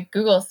 So like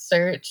Google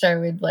search, I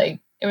would like,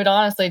 it would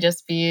honestly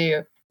just be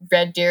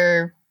Red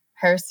Deer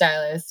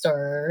hairstylist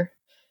or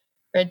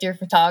Red Deer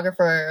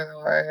photographer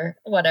or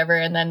whatever.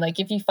 And then like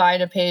if you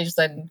find a page,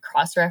 then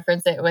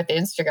cross-reference it with the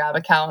Instagram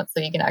account so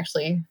you can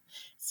actually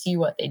see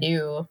what they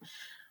do.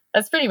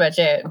 That's pretty much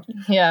it.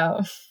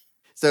 Yeah.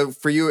 So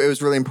for you, it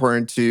was really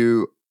important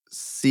to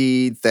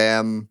see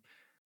them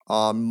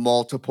on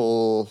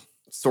multiple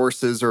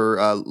sources or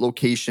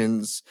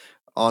locations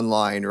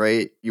online,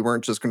 right? You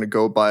weren't just going to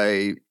go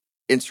by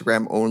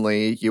Instagram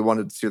only. You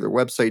wanted to see their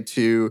website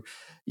too.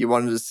 You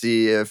wanted to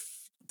see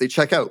if they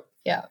check out.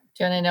 Yeah.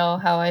 Do you want to know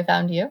how I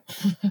found you?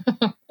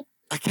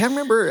 I can't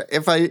remember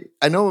if I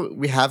know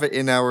we have it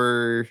in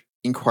our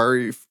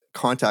inquiry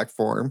contact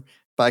form,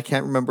 but I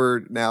can't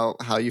remember now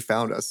how you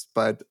found us.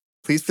 But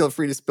please feel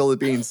free to spill the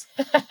beans.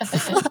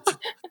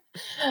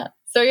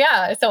 So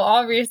yeah, so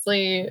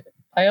obviously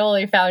I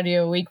only found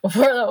you a week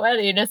before the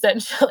wedding,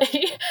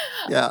 essentially.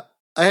 Yeah.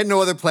 I had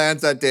no other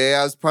plans that day.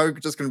 I was probably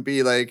just going to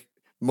be like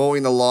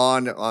mowing the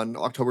lawn on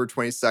October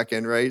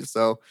 22nd, right?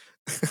 So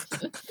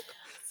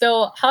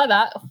So how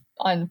that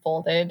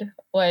unfolded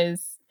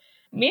was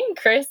me and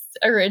Chris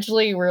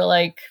originally were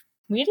like,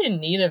 we didn't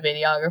need a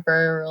videographer.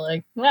 We're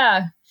like,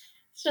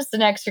 it's just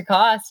an extra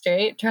cost,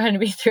 right? Trying to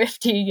be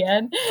thrifty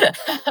again.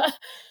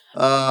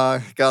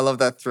 gotta love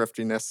that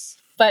thriftiness.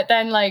 But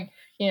then like,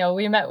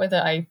 we met with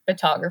a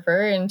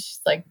photographer and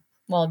she's like,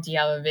 well, do you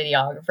have a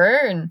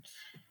videographer?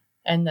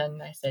 And then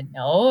I said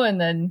no.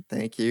 And then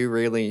Thank you,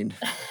 Raylene.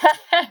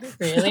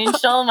 Raylene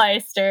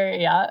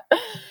Schulmeister, yeah.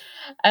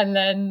 And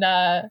then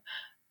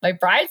my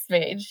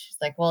bridesmaid, she's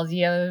like, well, do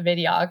you have a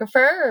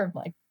videographer? I'm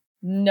like,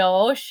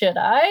 no, should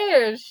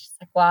I? And she's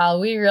like, wow,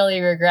 we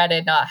really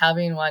regretted not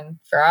having one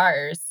for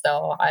ours.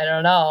 So I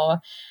don't know.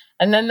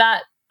 And then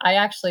I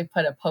actually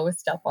put a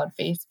post up on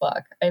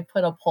Facebook. I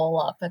put a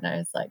poll up and I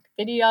was like,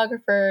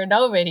 videographer,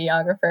 no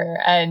videographer.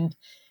 And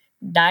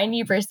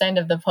 90%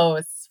 of the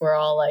posts were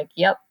all like,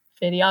 yep,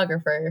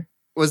 videographer.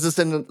 Was this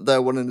in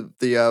the one of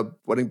the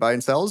wedding buy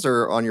and sells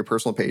or on your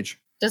personal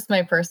page? Just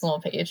my personal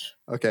page.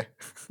 Okay.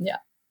 Yeah.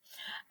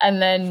 And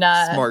then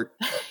smart.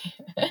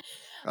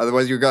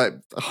 Otherwise, you got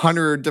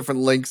 100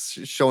 different links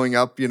showing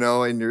up, in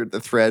the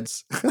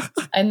threads.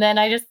 And then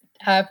I just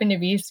happened to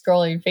be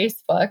scrolling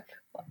Facebook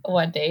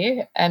one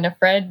day, and a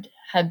friend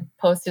had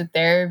posted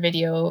their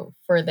video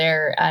for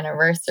their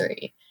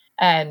anniversary,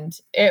 and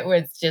it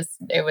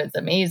was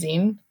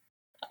amazing,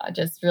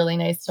 just really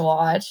nice to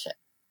watch.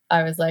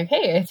 I was like,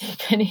 hey, I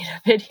think I need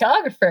a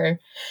videographer.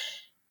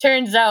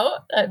 Turns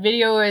out that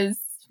video was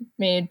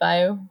made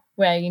by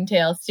Wagging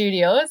Tail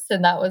Studios,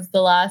 and that was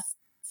the last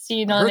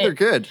scene on they're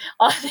good.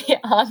 on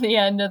the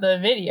end of the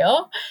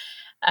video.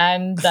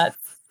 And that's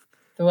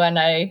when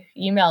I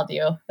emailed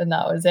you, and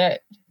that was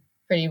it.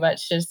 Pretty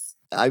much just.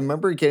 I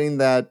remember getting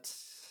that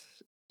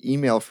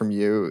email from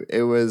you.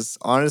 It was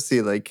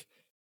honestly like,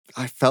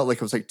 I felt like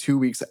it was like 2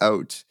 weeks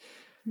out.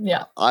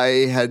 Yeah. I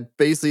had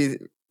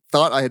basically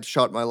thought I had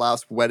shot my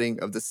last wedding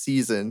of the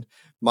season,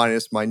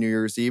 minus my New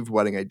Year's Eve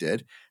wedding I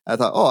did. I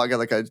thought, I got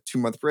like a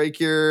 2-month break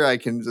here. I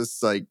can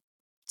just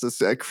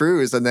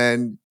cruise. And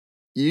then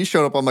you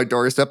showed up on my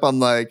doorstep. I'm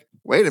like,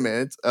 wait a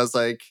minute. I was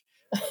like,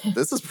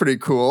 this is pretty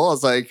cool. I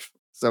was like,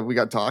 so we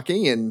got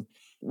talking. And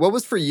what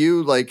was for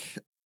you like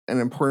an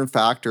important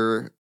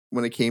factor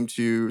when it came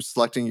to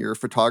selecting your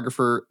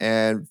photographer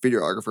and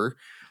videographer?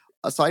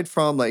 Aside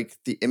from like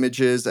the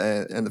images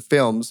and the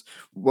films,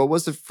 what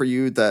was it for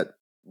you that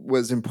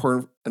was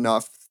important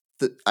enough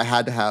that I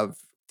had to have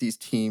these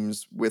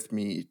teams with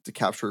me to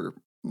capture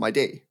my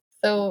day?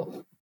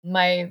 So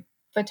my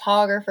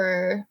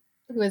photographer,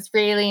 who was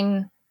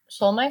Raylene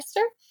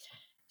Schulmeister,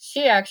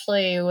 she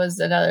actually was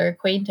another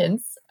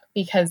acquaintance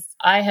because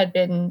I had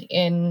been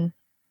in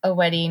a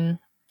wedding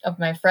of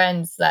my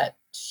friends that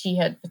she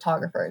had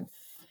photographed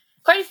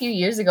quite a few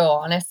years ago,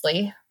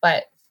 honestly.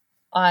 But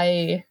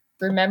I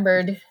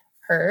remembered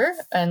her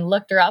and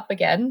looked her up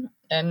again,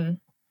 and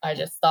I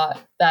just thought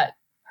that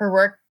her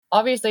work,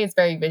 obviously it's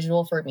very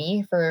visual for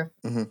me for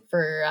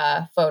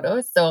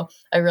photos, so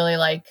I really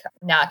like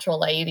natural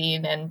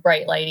lighting and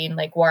bright lighting,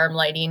 like warm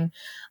lighting.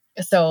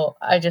 So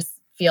I just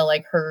feel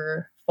like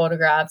her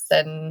photographs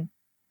and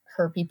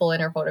her people in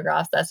her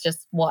photographs, that's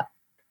just what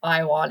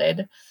I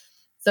wanted.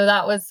 So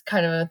that was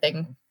kind of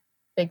big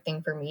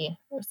thing for me.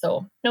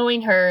 So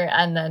knowing her,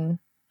 and then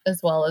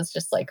as well as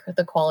just like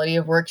the quality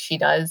of work she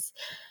does.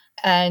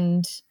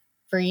 And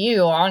for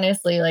you,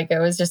 honestly, like it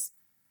was just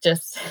it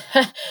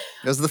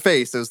was the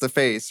face. It was the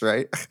face,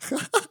 right?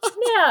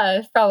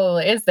 Yeah,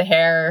 probably. It's the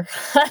hair.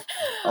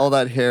 All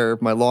that hair,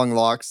 my long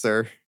locks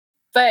there.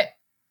 But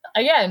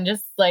again,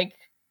 just like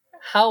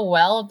how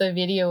well the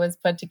video was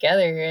put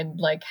together, and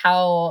like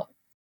how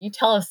you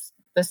tell us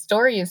the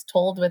story is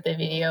told with the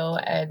video,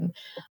 and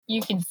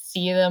you can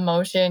see the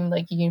emotion,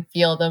 like you can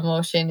feel the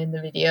emotion in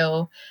the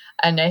video.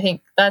 And I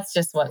think that's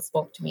just what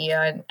spoke to me.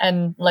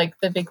 And like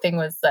the big thing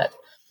was that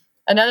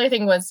another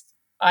thing was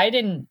I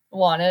didn't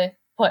want to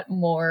put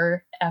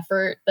more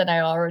effort than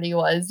I already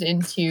was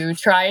into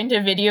trying to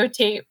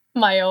videotape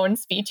my own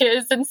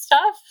speeches and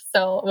stuff.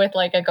 So with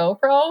like a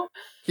GoPro.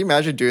 Can you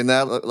imagine doing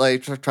that?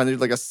 Like trying to do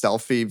like a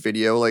selfie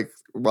video, like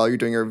while you're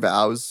doing your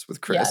vows with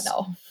Chris? Yeah,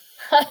 no.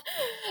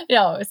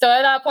 No, so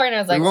at that point I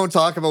was We like, won't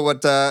talk about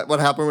what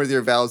happened with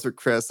your vows with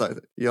Chris.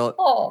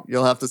 oh,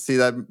 You'll have to see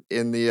that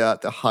in the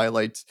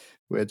highlight,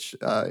 which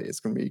is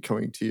going to be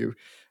coming to you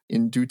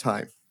in due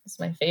time. it's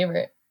my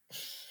favorite.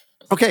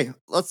 Okay,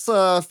 let's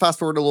fast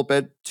forward a little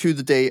bit to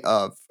the day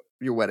of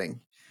your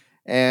wedding.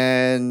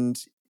 And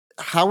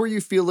how were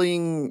you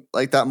feeling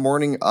like that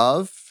morning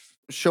of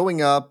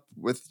showing up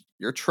with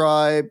your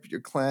tribe, your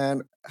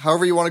clan,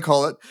 however you want to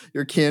call it,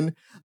 your kin?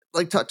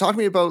 Like, talk to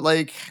me about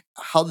like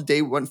how the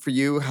day went for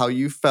you, how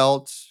you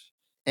felt,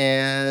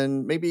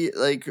 and maybe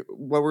like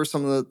what were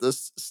some of the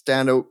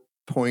standout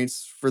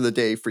points for the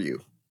day for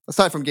you,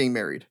 aside from getting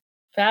married.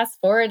 Fast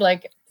forward,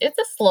 like it's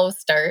a slow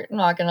start, I'm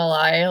not gonna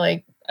lie.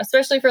 Like,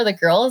 especially for the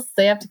girls,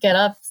 they have to get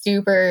up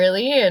super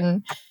early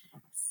and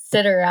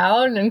sit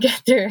around and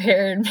get their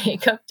hair and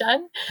makeup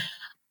done.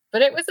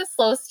 But it was a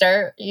slow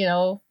start, you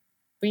know.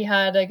 We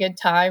had a good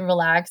time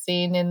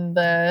relaxing in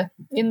the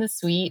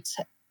suite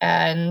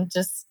and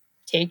just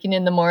taking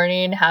in the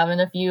morning, having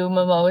a few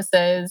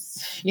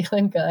mimosas,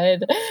 feeling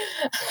good.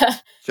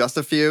 Just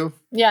a few.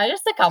 Yeah,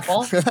 just a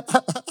couple.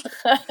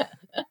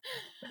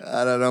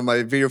 I don't know.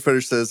 My video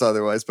footage says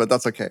otherwise, but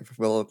that's okay.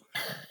 We'll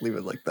leave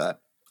it like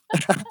that.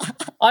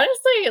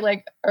 Honestly,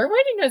 like our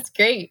wedding was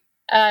great.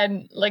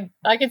 And like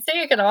I could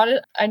say I could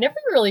honest, I never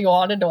really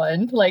wanted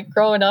one. Like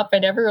growing up, I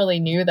never really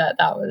knew that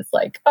was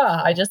like, oh,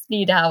 I just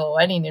need to have a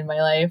wedding in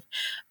my life.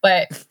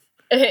 But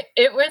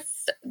it was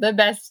the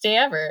best day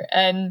ever.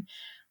 And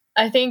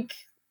I think,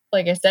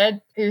 like I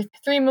said, you're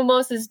 3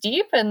 mimosas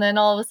deep, and then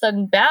all of a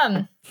sudden,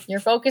 bam,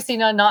 you're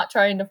focusing on not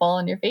trying to fall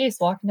on your face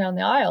walking down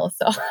the aisle.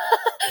 So,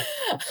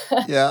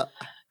 Yeah.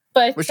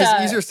 but Which is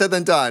easier said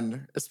than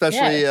done,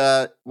 especially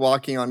yeah,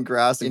 walking on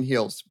grass in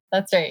heels.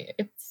 that's right.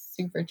 It's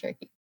super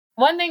tricky.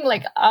 One thing,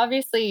 like,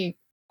 obviously,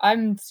 I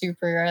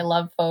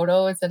love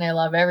photos and I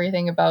love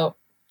everything about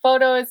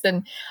photos.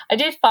 And I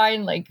did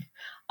find, like,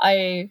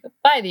 by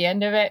the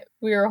end of it,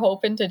 we were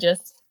hoping to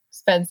just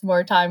spend some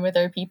more time with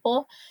our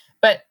people.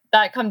 But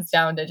that comes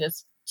down to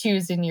just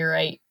choosing your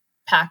right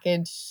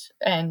package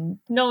and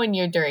knowing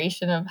your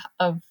duration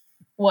of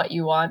what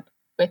you want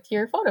with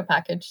your photo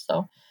package.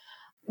 So,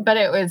 but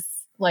it was,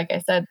 like I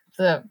said,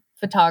 the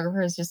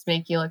photographers just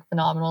make you look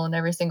phenomenal in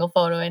every single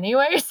photo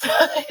anyway. So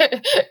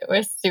it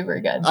was super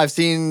good. I've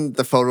seen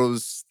the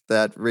photos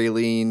that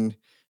Raylene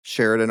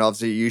shared, and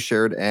obviously you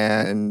shared,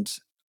 and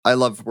I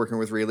love working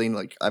with Raylene.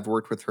 Like, I've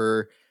worked with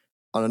her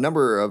on a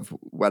number of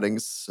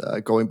weddings,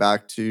 going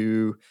back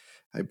to,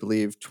 I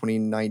believe,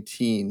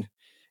 2019.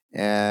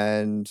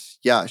 And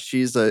yeah,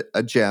 she's a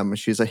gem.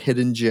 She's a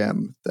hidden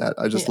gem that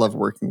I just Yeah. love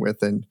working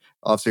with. And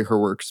obviously her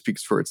work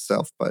speaks for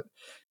itself. But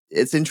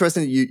it's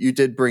interesting that you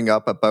did bring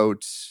up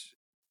about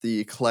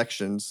the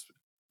collections,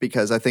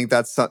 because I think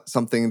that's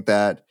something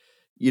that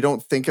you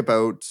don't think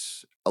about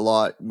a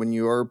lot when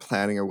you are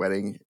planning a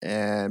wedding,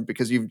 and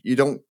because you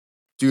don't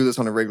do this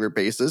on a regular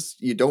basis,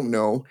 you don't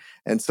know.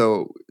 And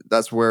so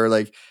that's where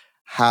like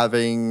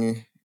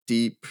having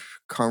deep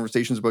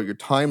conversations about your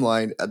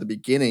timeline at the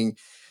beginning,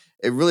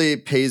 it really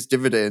pays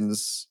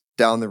dividends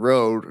down the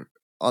road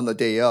on the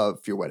day of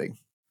your wedding.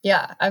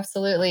 Yeah,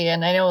 absolutely.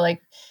 And I know,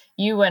 like,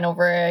 you went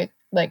over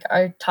like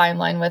our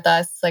timeline with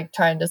us, like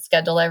trying to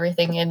schedule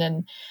everything in,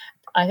 and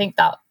I think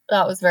that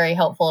was very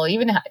helpful.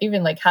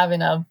 Even like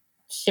having a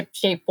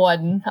shape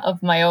one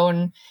of my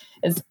own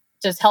is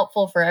just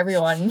helpful for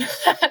everyone.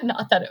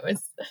 Not that it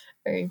was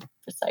very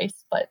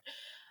precise, but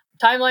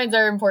timelines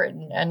are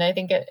important, and I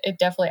think it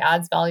definitely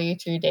adds value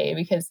to your day,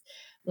 because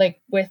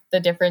like with the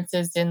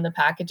differences in the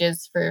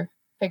packages for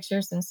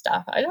pictures and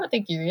stuff, I don't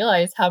think you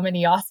realize how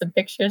many awesome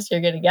pictures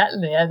you're going to get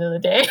in the end of the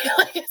day.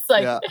 Like, it's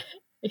like Yeah. a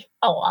It's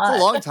a lot.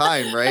 long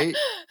time, right?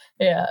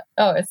 Yeah.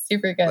 Oh, it's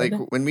super Like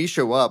good. when we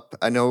show up,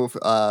 I know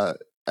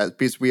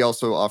because we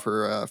also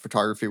offer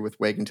photography with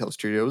Wagon Tail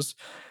Studios.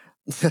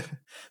 That's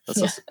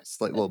a Yeah.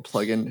 slight little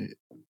plug-in.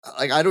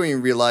 Like, I don't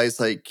even realize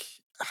like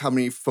how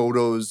many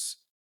photos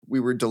we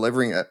were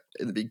delivering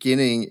in the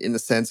beginning, in the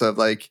sense of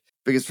like,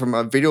 because from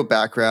a video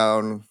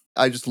background,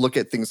 I just look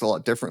at things a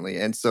lot differently.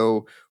 And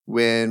so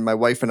when my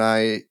wife and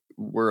I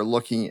were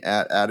looking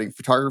at adding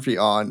photography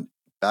on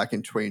back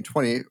in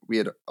 2020, we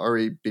had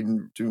already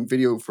been doing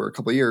video for a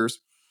couple of years.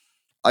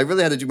 I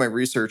really had to do my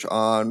research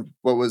on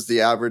what was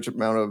the average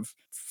amount of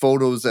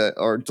photos that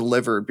are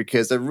delivered,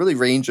 because it really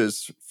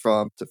ranges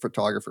from the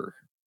photographer.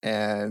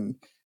 And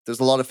there's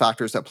a lot of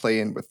factors that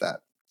play in with that.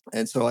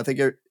 And so I think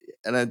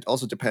and it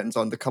also depends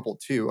on the couple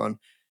too. On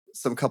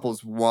some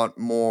couples want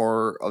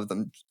more of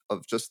them,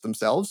 of just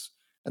themselves.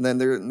 And then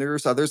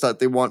there's others that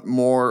they want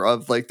more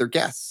of like their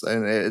guests.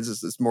 And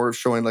it's more of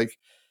showing like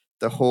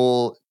the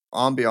whole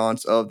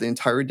ambiance of the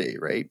entire day,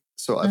 right?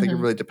 So I think it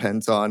Hmm. really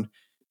depends on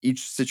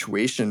each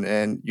situation,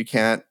 and you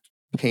can't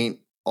paint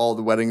all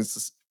the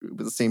weddings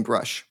with the same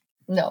brush.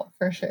 No,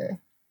 for sure.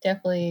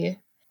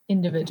 Definitely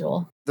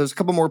individual. There's a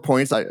couple more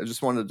points I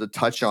just wanted to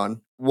touch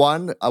on.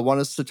 One, I want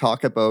us to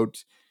talk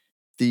about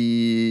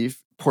the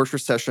portrait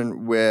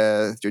session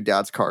with your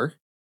dad's car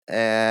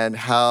and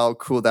how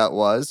cool that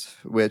was,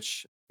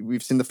 which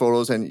we've seen the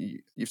photos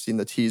and you've seen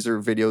the teaser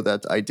video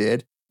that I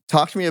did.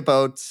 Talk to me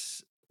about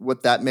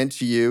what that meant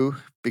to you,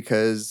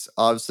 because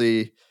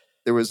obviously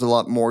there was a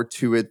lot more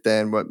to it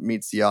than what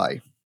meets the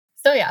eye.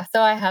 So yeah,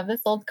 so I have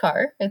this old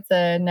car. It's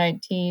a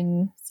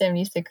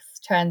 1976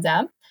 Trans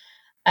Am,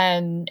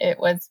 and it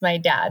was my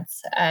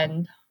dad's.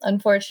 And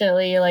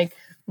unfortunately, like,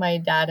 my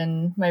dad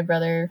and my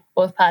brother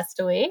both passed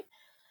away.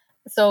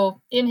 So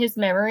in his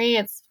memory,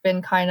 it's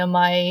been kind of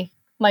my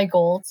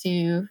goal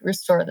to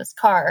restore this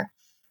car,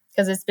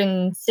 because it's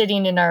been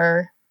sitting in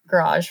our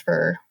garage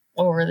for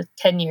over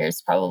 10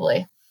 years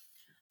probably,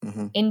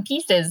 in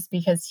pieces,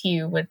 because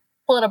he would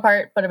pull it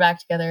apart, put it back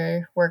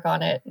together, work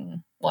on it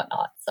and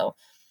whatnot. So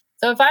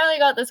I finally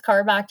got this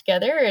car back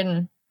together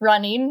and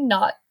running,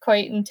 not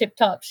quite in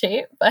tip-top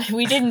shape, but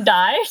we didn't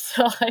die.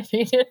 So I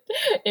mean,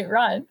 it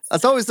runs.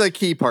 That's always the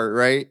key part,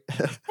 right?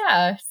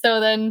 Yeah. So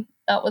then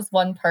that was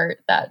one part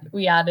that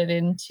we added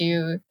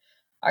into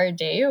our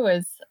day,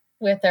 was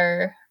with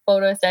our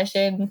photo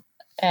session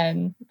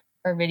and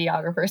our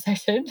videographer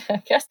session, I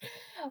guess.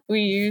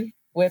 We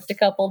whipped a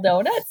couple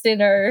donuts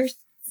in our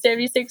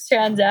 76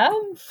 Trans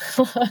Am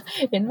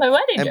in my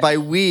wedding And dress. by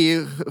we,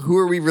 who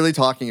are we really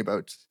talking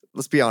about?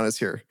 Let's be honest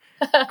here.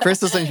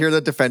 Chris isn't here to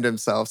defend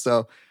himself,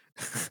 so.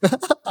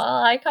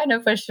 I kind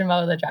of pushed him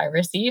out of the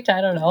driver's seat. I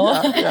don't know.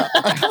 Yeah.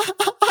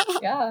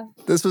 Yeah.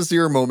 This was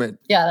your moment.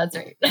 Yeah, that's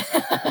right.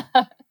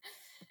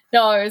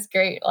 No, it was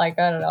great. Like,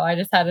 I don't know. I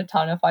just had a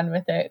ton of fun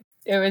with it.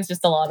 It was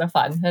just a lot of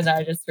fun, and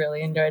I just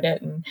really enjoyed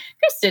it. And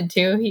Chris did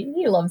too.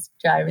 He loves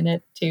driving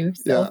it too.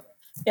 So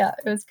yeah,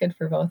 it was good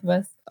for both of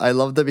us. I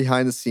love the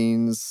behind the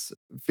scenes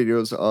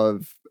videos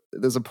of,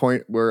 there's a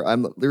point where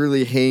I'm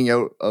literally hanging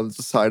out of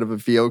the side of a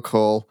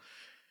vehicle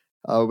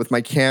with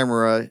my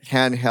camera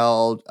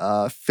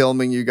handheld,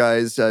 filming you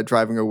guys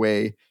driving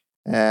away.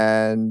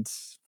 And,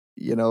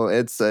 you know,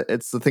 it's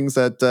the things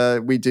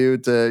that we do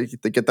to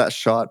get that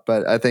shot.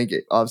 But I think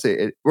obviously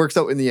it works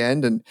out in the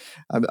end. And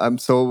I'm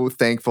so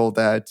thankful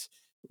that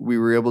we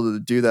were able to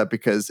do that,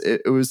 because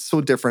it was so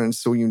different and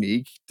so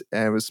unique,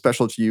 and it was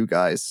special to you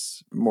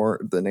guys more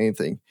than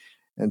anything.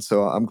 And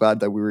so I'm glad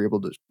that we were able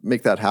to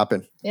make that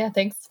happen. Yeah,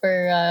 thanks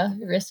for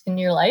risking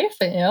your life.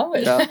 You know,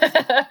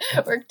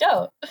 it worked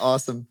out.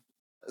 Awesome.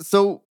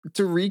 So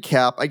to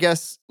recap, I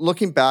guess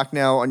looking back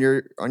now on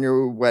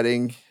your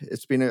wedding,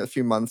 it's been a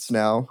few months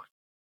now.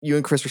 You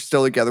and Chris are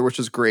still together, which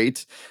is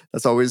great.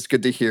 That's always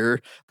good to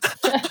hear.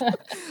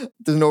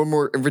 There's no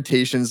more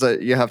invitations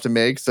that you have to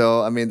make.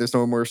 So, I mean, there's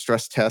no more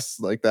stress tests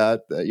like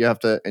that you have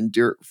to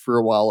endure for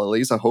a while, at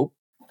least, I hope.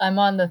 I'm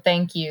on the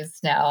thank yous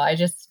now. I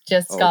just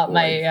got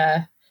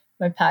my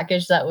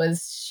package that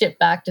was shipped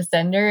back to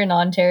sender in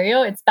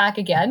Ontario. It's back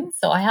again.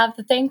 So I have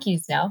the thank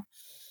yous now.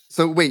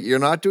 So wait, you're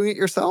not doing it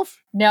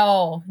yourself?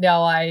 No,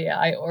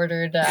 I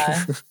ordered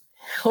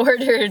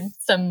ordered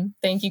some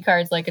thank you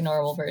cards like a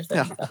normal person.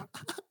 Yeah. So.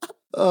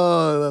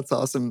 Oh, that's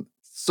awesome.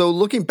 So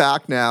looking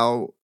back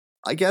now,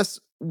 I guess,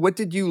 what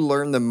did you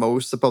learn the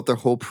most about the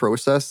whole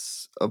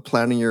process of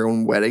planning your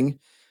own wedding?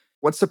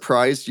 What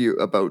surprised you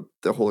about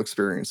the whole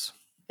experience?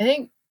 I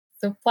think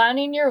so.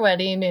 Planning your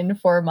wedding in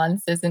 4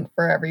 months isn't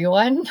for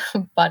everyone,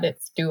 but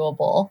it's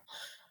doable.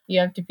 You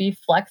have to be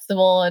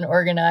flexible and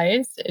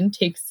organized and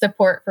take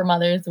support from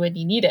others when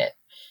you need it.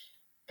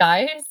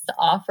 Guys,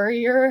 offer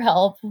your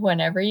help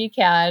whenever you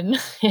can.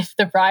 If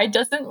the bride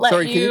doesn't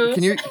let you...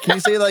 Can you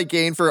say that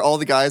again for all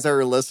the guys that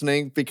are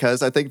listening?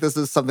 Because I think this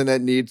is something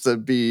that needs to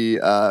be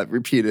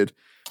repeated.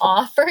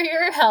 Offer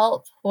your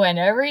help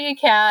whenever you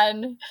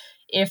can.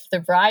 If the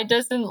bride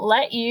doesn't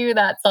let you,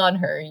 that's on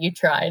her. You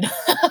tried.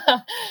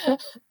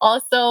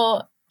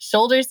 Also,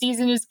 shoulder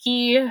season is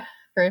key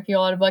for if you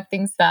want to book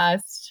things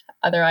fast.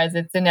 Otherwise,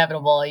 it's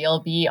inevitable.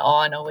 You'll be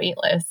on a wait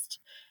list.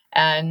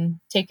 And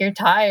take your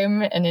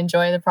time and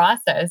enjoy the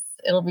process.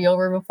 It'll be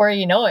over before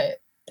you know it.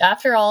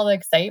 After all the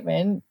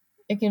excitement,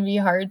 it can be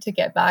hard to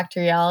get back to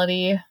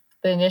reality.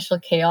 The initial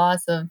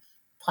chaos of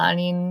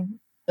planning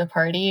the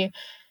party,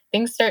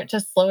 things start to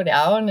slow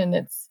down, and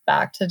it's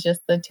back to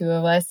just the two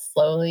of us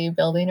slowly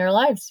building our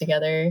lives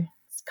together.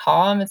 It's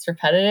calm, it's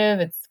repetitive,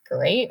 it's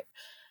great.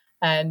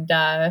 And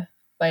my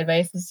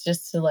advice is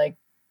just to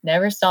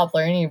never stop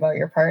learning about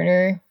your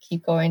partner,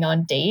 keep going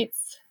on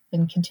dates,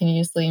 and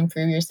continuously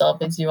improve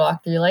yourself as you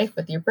walk through life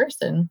with your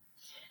person.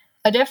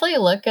 I definitely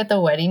look at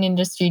the wedding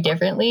industry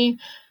differently.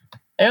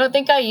 I don't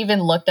think I even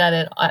looked at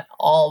it at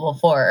all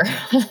before.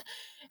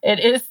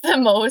 It is the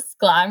most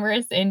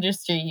glamorous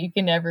industry you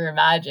can ever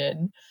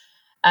imagine.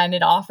 And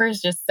it offers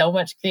just so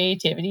much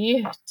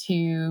creativity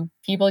to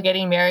people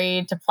getting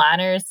married, to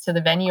planners, to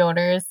the venue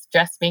owners,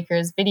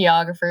 dressmakers,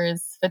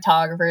 videographers,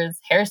 photographers,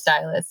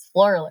 hairstylists,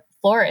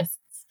 florists.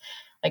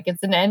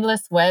 It's an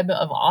endless web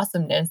of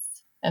awesomeness.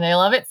 And I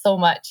love it so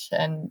much.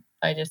 And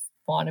I just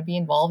want to be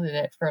involved in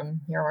it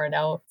from here on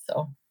out.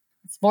 So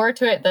it's more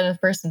to it than a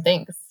person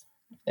thinks.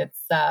 It's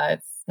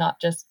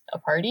not just a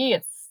party.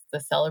 It's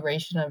the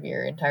celebration of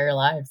your entire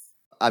lives.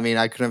 I mean,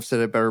 I couldn't have said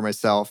it better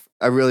myself.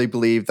 I really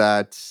believe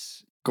that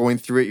going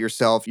through it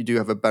yourself, you do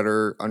have a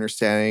better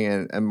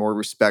understanding and more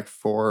respect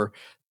for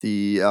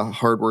the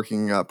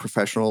hardworking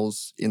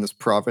professionals in this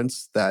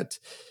province that,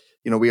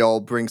 we all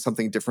bring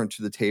something different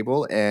to the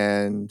table.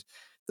 And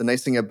the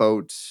nice thing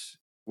about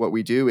what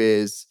we do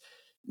is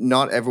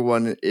not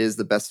everyone is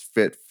the best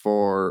fit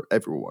for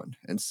everyone.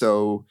 And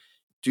so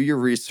do your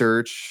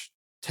research,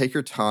 take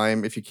your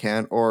time if you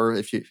can, or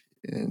if you,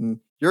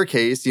 in your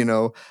case,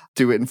 do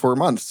it in 4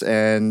 months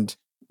and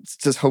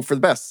just hope for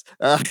the best.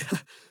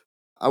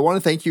 I want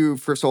to thank you,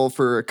 first of all,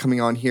 for coming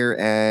on here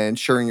and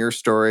sharing your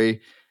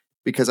story,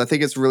 because I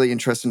think it's really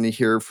interesting to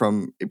hear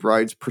from a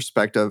bride's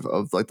perspective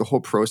of like the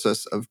whole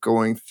process of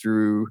going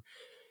through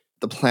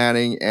the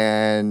planning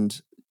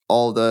and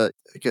all the,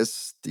 I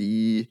guess,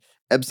 the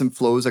ebbs and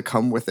flows that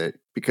come with it,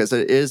 because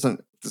it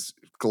isn't this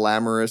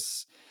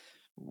glamorous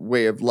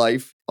way of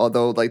life.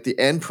 Although like the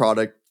end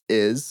product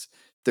is,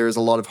 there's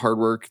a lot of hard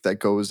work that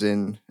goes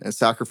in and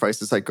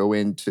sacrifices that go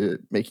into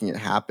making it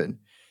happen.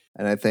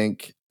 And I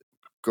think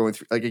going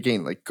through, like,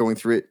 again, like going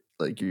through it,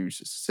 like you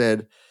just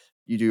said,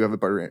 you do have a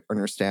better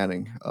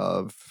understanding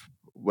of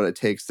what it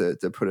takes to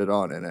put it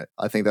on. And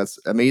I think that's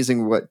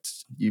amazing what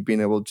you've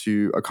been able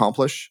to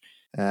accomplish.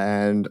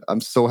 And I'm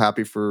so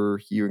happy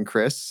for you and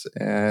Chris.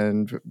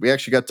 And we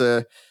actually got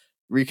to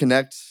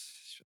reconnect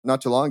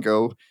not too long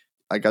ago.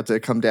 I got to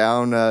come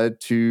down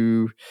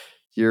to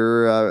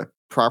your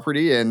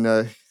property and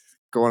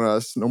go on a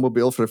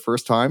snowmobile for the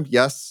first time.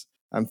 Yes,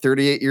 I'm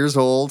 38 years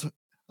old.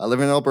 I live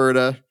in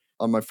Alberta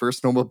on my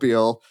first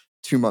snowmobile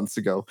 2 months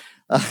ago.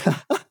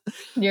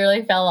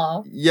 Nearly fell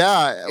off.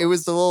 Yeah, it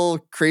was a little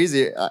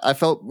crazy. I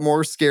felt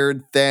more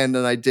scared then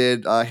than I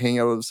did hanging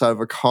out on the side of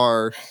a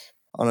car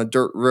on a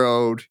dirt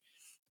road.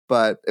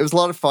 But it was a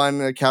lot of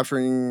fun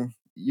capturing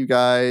you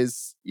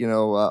guys,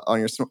 on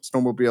your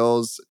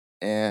snowmobiles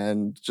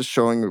and just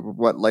showing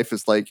what life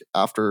is like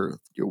after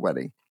your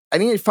wedding.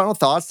 Any final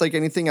thoughts, like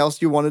anything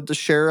else you wanted to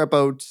share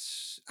about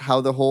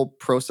how the whole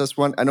process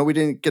went? I know we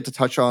didn't get to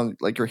touch on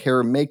like your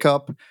hair and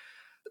makeup,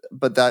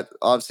 but that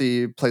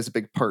obviously plays a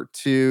big part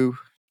too.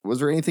 Was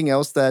there anything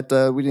else that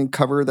we didn't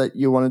cover that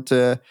you wanted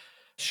to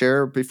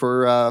share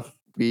before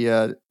we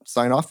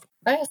sign off?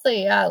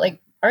 Honestly, yeah,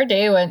 like our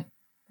day went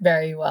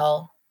very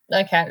well.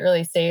 I can't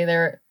really say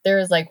there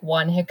was like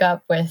one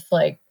hiccup with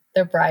like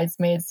the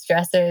bridesmaids'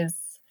 dresses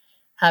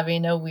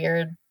having a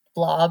weird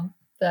blob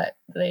that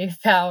they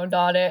found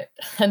on it,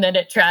 and then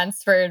it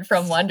transferred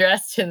from one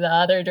dress to the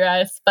other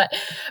dress, but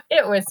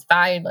it was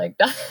fine. Like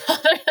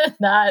other than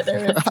that,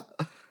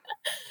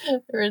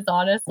 there was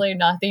honestly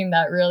nothing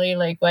that really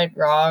like went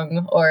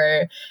wrong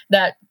or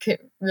that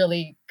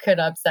could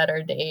upset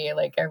our day.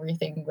 Like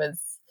everything was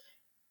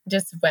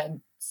just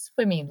went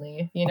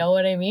swimmingly, you know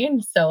what I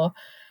mean? So,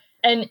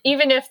 and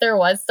even if there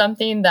was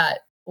something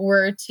that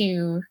were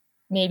to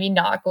maybe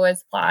not go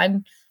as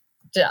planned,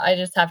 I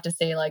just have to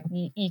say, like,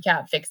 you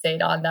can't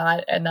fixate on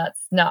that, and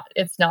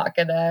it's not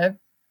gonna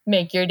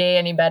make your day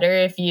any better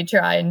if you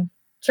try and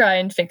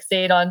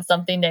fixate on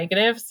something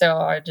negative. So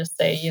I just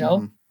say,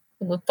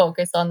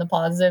 focus on the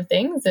positive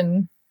things,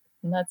 and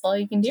that's all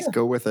you can do. Just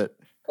go with it.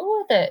 Go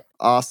with it.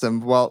 Awesome.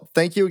 Well,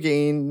 thank you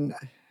again,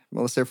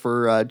 Melissa,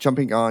 for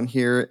jumping on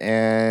here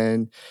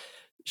and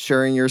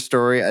sharing your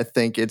story. I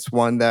think it's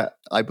one that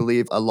I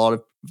believe a lot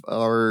of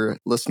our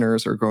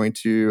listeners are going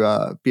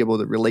to be able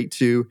to relate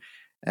to.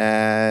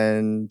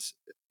 And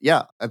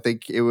yeah, I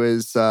think it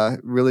was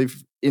really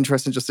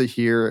interesting just to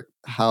hear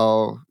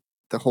how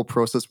the whole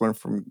process went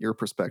from your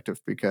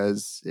perspective,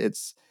 because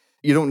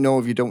you don't know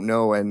if you don't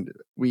know. And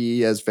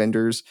we as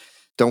vendors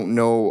don't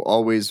know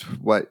always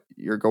what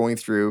you're going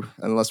through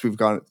unless we've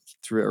gone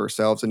through it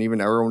ourselves. And even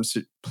our own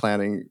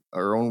planning,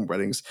 our own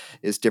weddings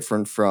is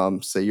different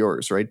from, say,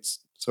 yours, right?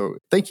 So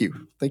thank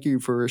you. Thank you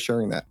for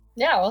sharing that.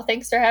 Yeah, well,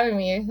 thanks for having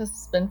me. This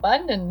has been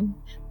fun, and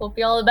hope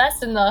you all the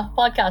best in the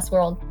podcast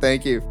world.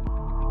 Thank you.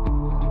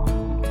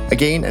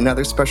 Again,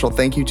 another special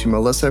thank you to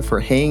Melissa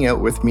for hanging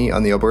out with me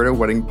on the Alberta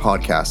Wedding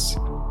Podcast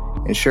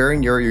and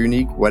sharing your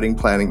unique wedding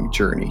planning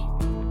journey.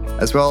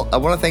 As well, I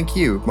want to thank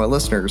you, my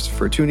listeners,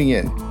 for tuning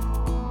in.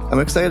 I'm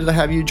excited to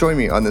have you join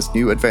me on this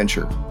new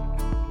adventure.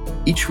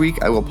 Each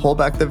week, I will pull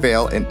back the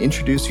veil and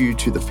introduce you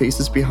to the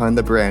faces behind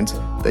the brands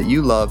that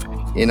you love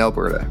in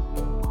Alberta.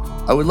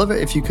 I would love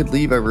it if you could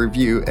leave a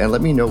review and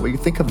let me know what you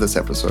think of this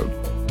episode.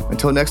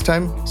 Until next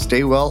time,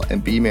 stay well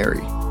and be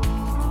merry.